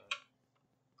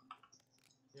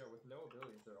 Yeah, with no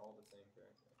abilities, they're all the same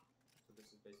character. So this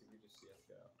is basically just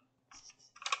CSGO.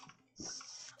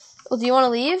 Well, do you want to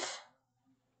leave?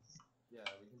 Yeah,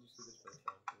 we can just do this first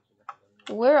round. Finish it up and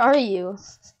then Where are you? I don't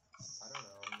know.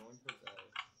 I'm going towards A.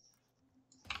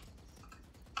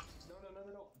 No,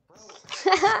 bro.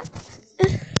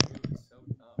 It's so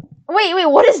dumb. Wait,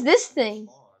 what is this thing?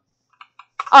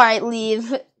 Alright,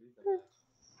 leave.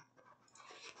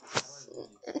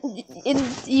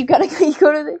 You go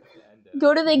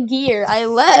to the gear. I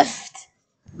left.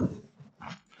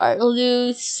 Alright, we'll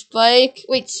do spike.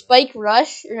 Wait, spike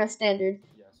rush or no standard?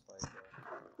 Yeah, spike.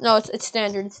 No, it's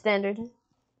standard. It's standard. Are you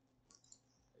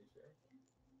sure?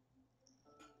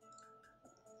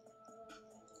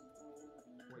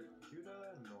 Wait, do the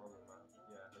normal map.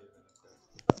 Yeah, Haven is good.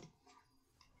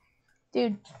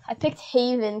 Dude, I picked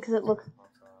Haven because it looks.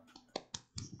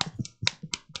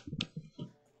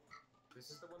 This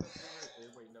is the one that's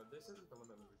wait, no, this isn't the one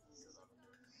that was good on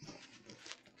here.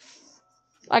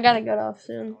 I gotta get off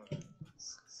soon. Oh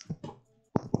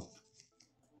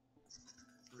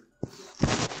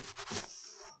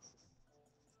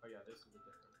yeah, this is a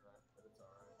different map, but it's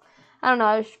alright. I don't know.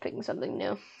 I was just picking something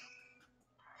new.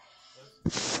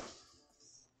 But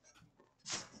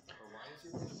why is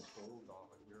your name Bulldog?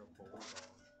 You're a bulldog.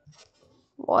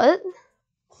 What?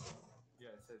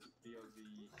 Yeah, it says BOZ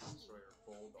Destroyer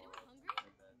Bulldog. And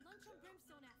then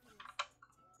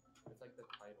it's like the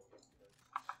title.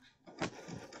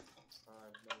 I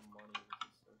have no money. This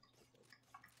is so stupid.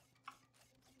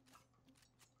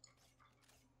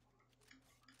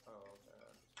 Oh, okay.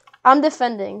 I'm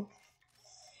defending.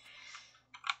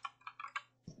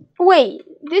 Wait,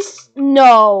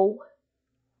 no.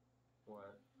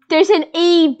 What? There's an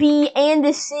A, B, and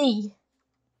a C.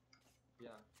 Yeah,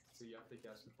 so you have to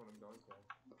guess which one I'm going for.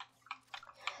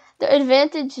 The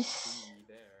advantage is. C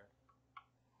there.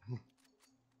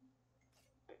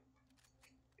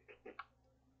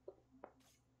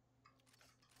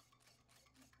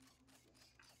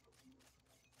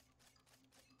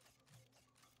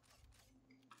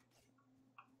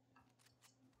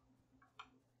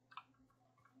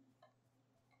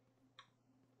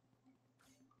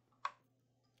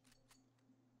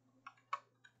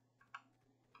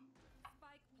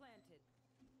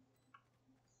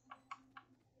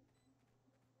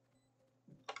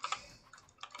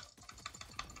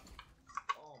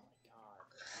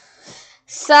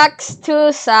 Sucks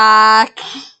to suck.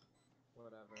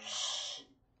 Whatever.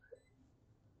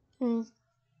 Mm,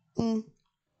 mm,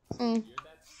 mm. You're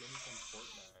that skin from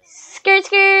Fortnite. Skirt,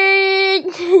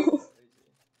 skirt. Crazy.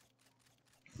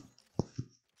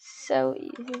 So I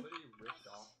easy. literally ripped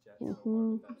off Jet so hard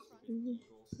with that stupid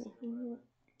eagle skin or whatever.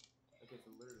 Like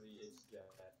it's Jet,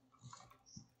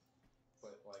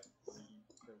 but like the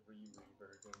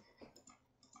version.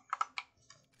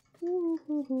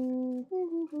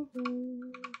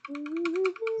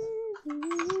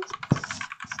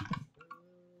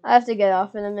 I have to get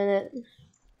off in a minute.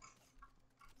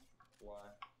 Why?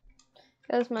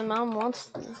 Because my mom wants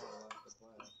to.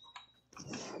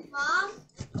 Mom?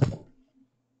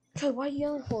 Okay, why are you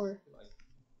yelling for her?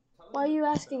 Like, Why are you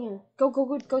asking her? Go to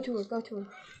her, go to her.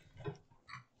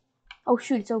 Oh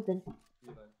shoot, it's open.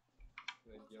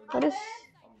 What if...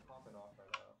 I'm popping off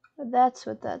right now. That's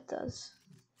what that does.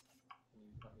 Can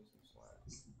you cut me some slack?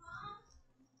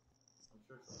 I'm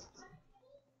sure she'll let you.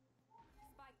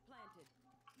 Spike planted.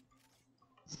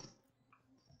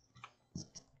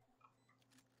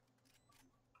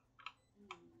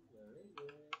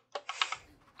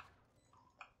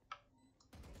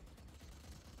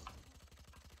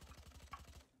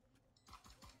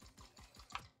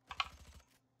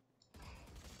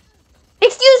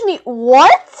 Excuse me,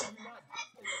 what?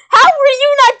 How were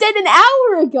you not dead an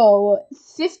hour ago?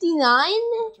 59? How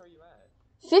much are you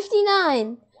at?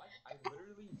 59. What? I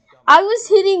literally dumped. I was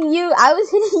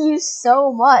hitting you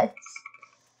so much.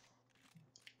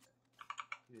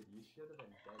 Dude, you should have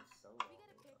been dead so long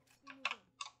ago.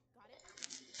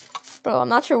 Bro, I'm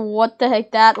not sure what the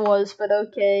heck that was, but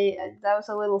okay. That was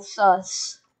a little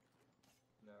sus.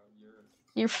 No,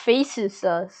 Your face is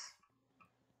sus.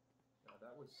 no,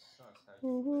 that was sus. How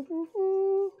you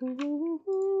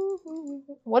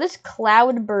What does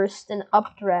cloudburst and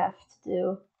updraft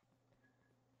do?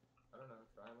 I don't know.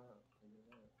 Try them out. Figure it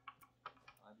out.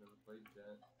 I've never played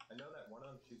Jet. I know that one of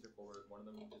them shoots her forward, one of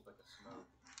them is like a smoke,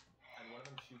 and one of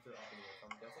them shoots her up in the air. So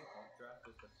I'm guessing updraft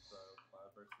is the throw,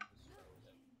 cloudburst is the smoke,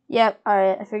 and Yep,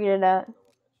 alright, I figured it out. the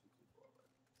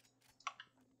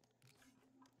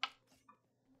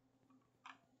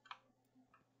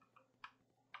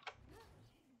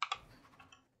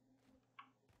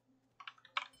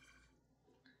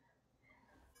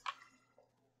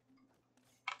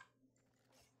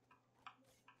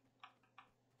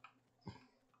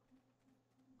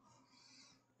one that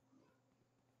shoots you forward.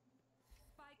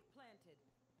 Spike planted.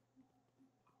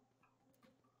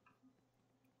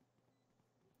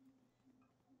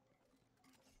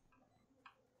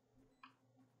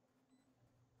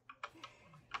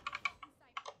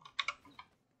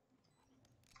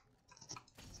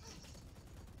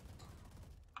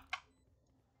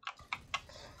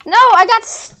 No, I got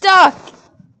stuck!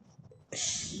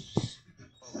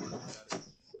 Oh, wait, that is.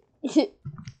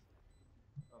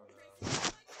 Oh no.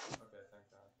 Okay, thank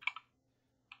God.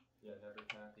 Yeah, never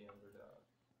tap the underdog.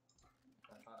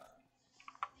 Haha.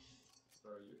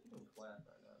 Bro, you're getting flat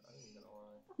right now. Not even gonna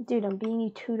lie. Dude, I'm beating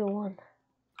you 2-1.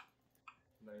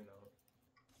 No, you don't.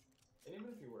 And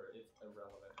even if you were, it's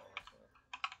irrelevant, honestly.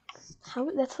 How?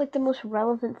 That's like the most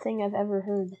relevant thing I've ever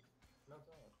heard. No, it's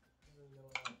not. I'm not even gonna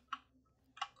lie.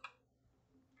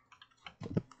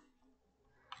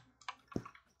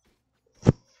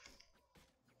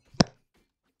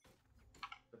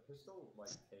 The pistol, like,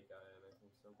 take out animation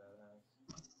is so badass.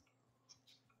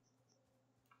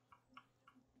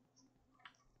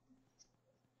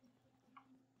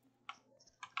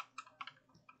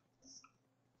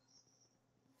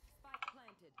 Spike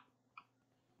planted.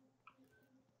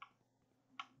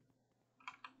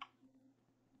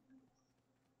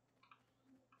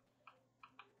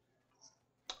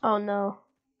 Oh no.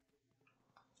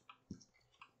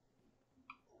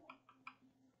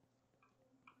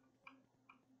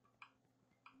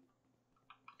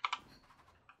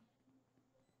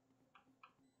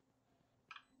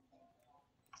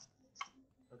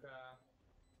 Okay.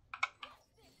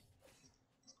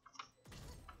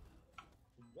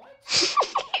 What?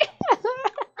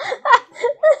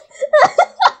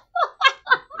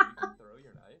 Wait, you can throw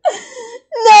your knife?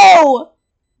 No!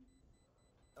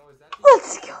 Oh, is that the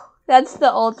Let's go. That's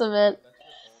the ultimate. That's your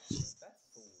ultimate.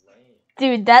 That's lame.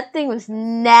 Dude, that thing was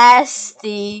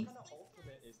nasty. What kind of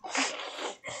ultimate is that?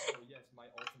 Oh, yes, my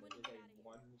ultimate is a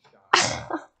one shot.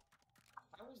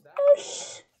 How is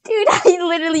that? Dude, I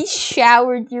literally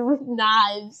showered you with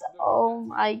knives. No, Oh that's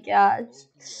my the gosh. OP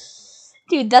ultimate.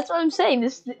 Dude, that's what I'm saying.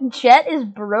 This jet is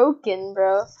broken,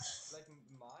 bro. Like,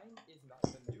 mine is not,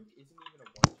 the nuke isn't even a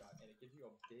one shot, and it gives you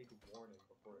a big warning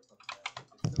before it comes down.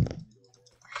 It's so easy to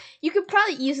avoid. You could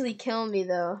probably easily kill me,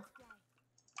 though.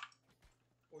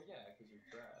 Well, yeah, because you're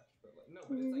trash.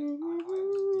 but it's like, I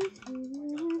was deep,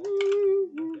 like,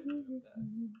 I look at me with that,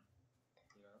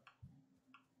 you know?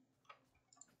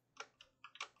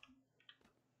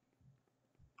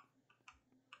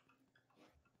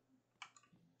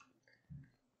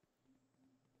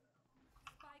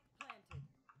 Spike planted.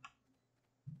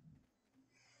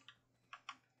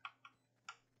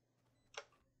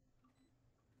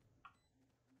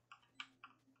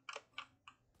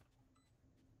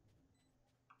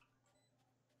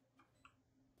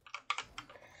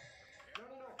 No,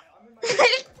 I'm in my...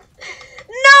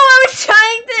 No,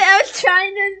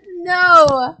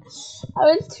 no,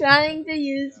 I was trying to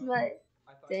use my,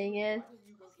 I thought dang you, it. why didn't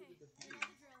you go through the defuse?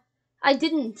 I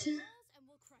didn't. And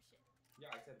we'll crush it. Yeah,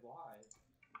 I said why.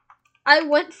 I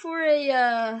went for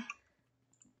a,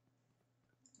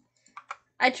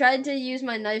 I tried to use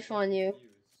my knife on you.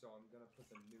 Defuse, so I'm gonna put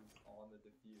the nuke on the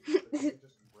defuse, but you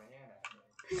just ran at me.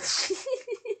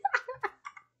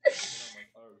 And I'm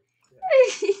like, oh shit.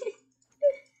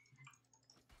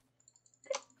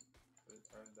 But it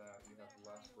turns out you have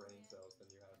less brain cells than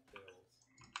you have kills.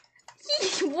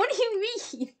 What do you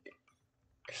mean?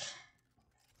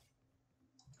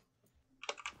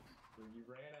 So you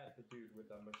ran at the dude with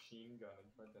a machine gun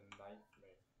and tried to knife me.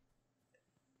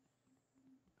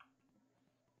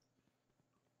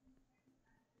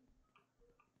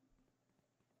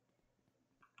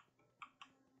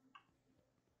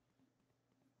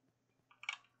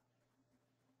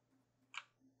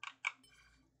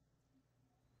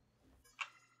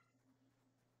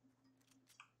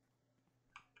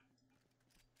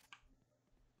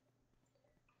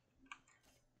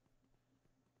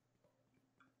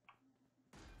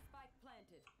 Spike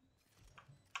planted.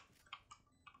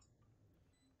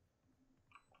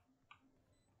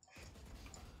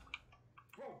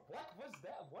 Bro, what was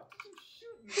that? What did you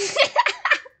shoot me?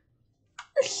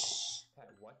 Pat,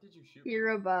 what did you shoot me? You're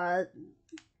a bot.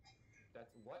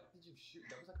 That's, what did you shoot?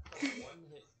 That was like a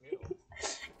one-hit kill.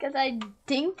 Cause I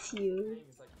dinked you.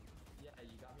 It's like, yeah,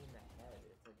 you got me in the head.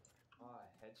 It's like,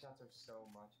 headshots are so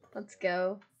much. Let's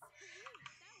go.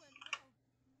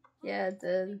 Yeah, it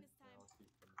did. I'll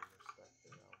keep them to respect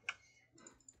their elders.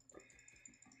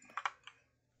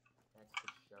 That's the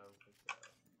show for show.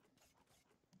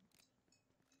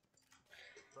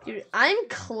 Bro, Dude, I I'm just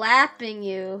wish clapping that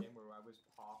you. game where I was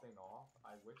popping off.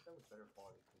 I wish that was better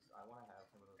quality because I want to have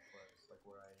some of those clips, like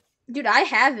where I Dude, I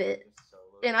have it. just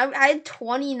solo. And I had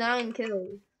 29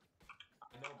 kills.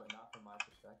 I know, but not from my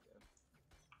perspective.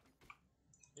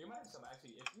 You might have some,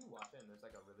 actually, if you watch it and there's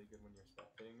like a really good one you're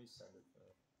spectating me, send it to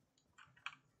me.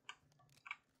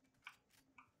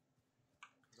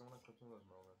 Because I want to clip some of those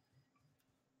moments.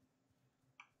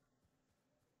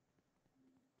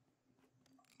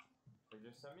 Or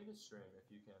just send me the stream if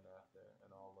you can after,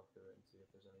 and I'll look through it and see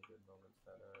if there's any good moments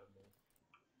that are of me.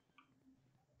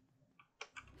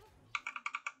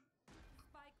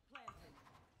 Spike planted.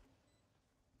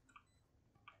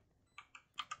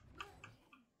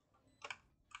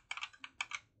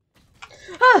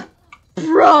 Ah!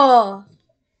 Bro!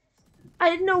 I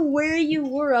didn't know where you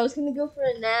were. I was gonna go for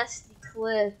a nasty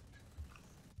clip.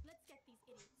 Let's get these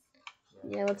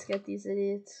idiots. Yeah, let's get these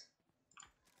idiots.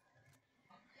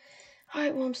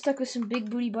 Alright, well, I'm stuck with some big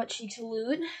booty butt cheeks to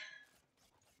loot.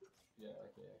 Yeah,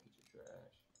 okay, I get your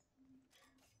trash.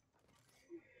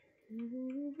 Okay,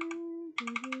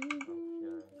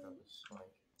 got the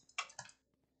spike.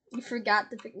 You forgot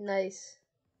to pick nice.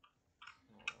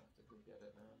 I'll have to go get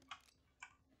it, man.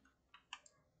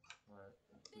 Alright,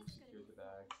 we've secured the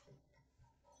bag.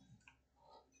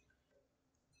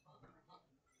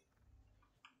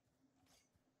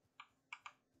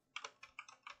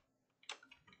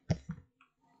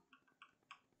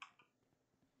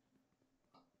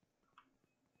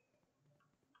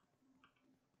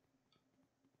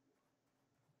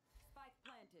 Spike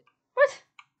planted. What?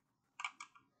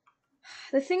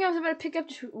 The thing I was about to pick up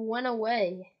just went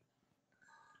away.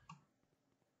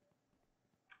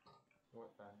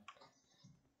 What bag?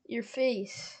 Your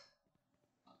face.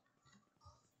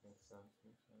 Makes sense,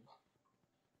 makes sense.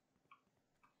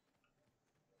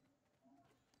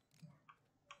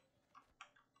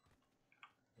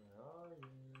 Where are you?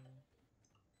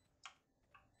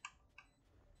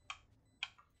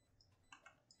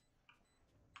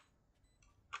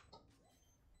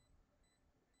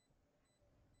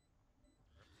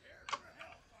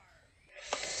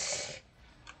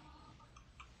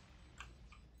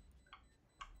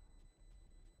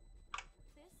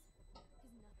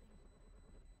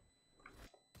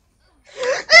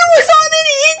 It was on an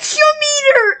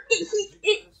inchometer!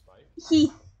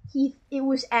 It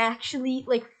was actually,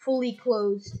 like, fully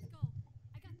closed. Let's go.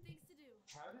 I got things to do.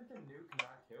 How did the nuke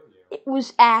not kill you? It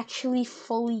was actually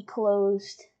fully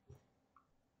closed.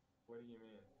 What do you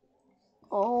mean?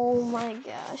 Oh my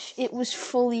gosh, it was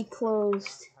fully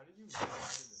closed. How did you get into the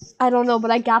nuke? I don't know,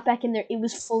 but I got back in there. It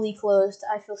was fully closed.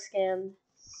 I feel scammed.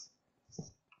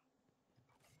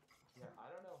 Yeah, I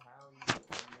don't know how you managed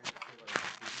to, like,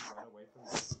 did you run away from the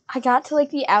nuke? I got to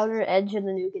like the outer edge of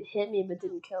the nuke. It hit me, but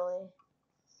didn't kill me.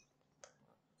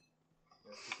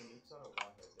 Yeah, because the nuke's on a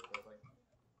one hit. It does, like,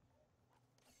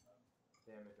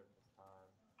 damage over time.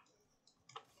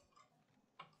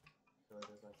 So it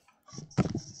does, like,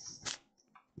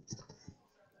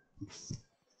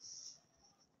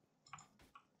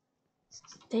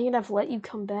 Dang it, I've let you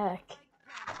come back.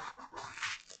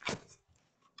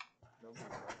 nobody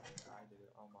let me. I did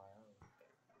it on my own.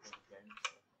 Like a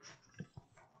gangster.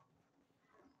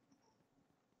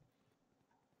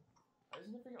 I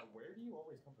just need to figure out, where do you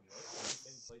always come from? You always come from the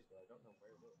same place, but I don't know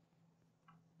where it is.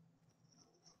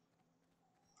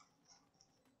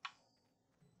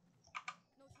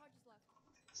 No charges left.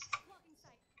 Blocking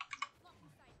sight.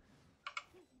 Blocking sight.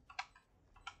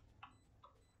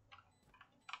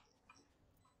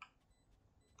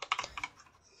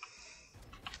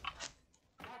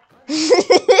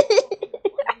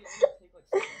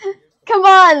 Come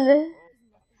on!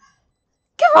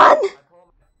 Come on!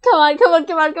 Come on, come on,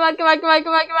 come on, come on, come on, come on,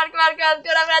 come on, come on, come on, come on,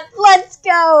 come on, let's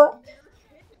go!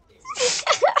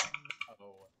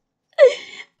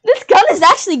 This gun is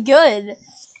actually good.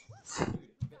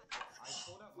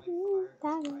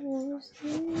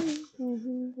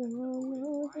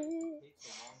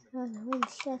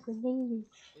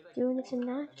 Doing it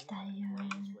tonight,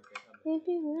 if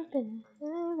you ripping,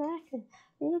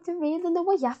 need to read in the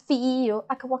way I feel.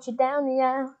 I can walk you down the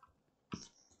aisle.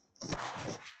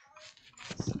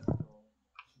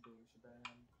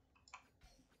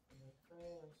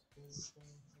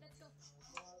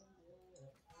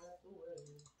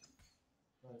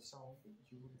 Let's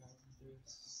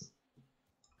go.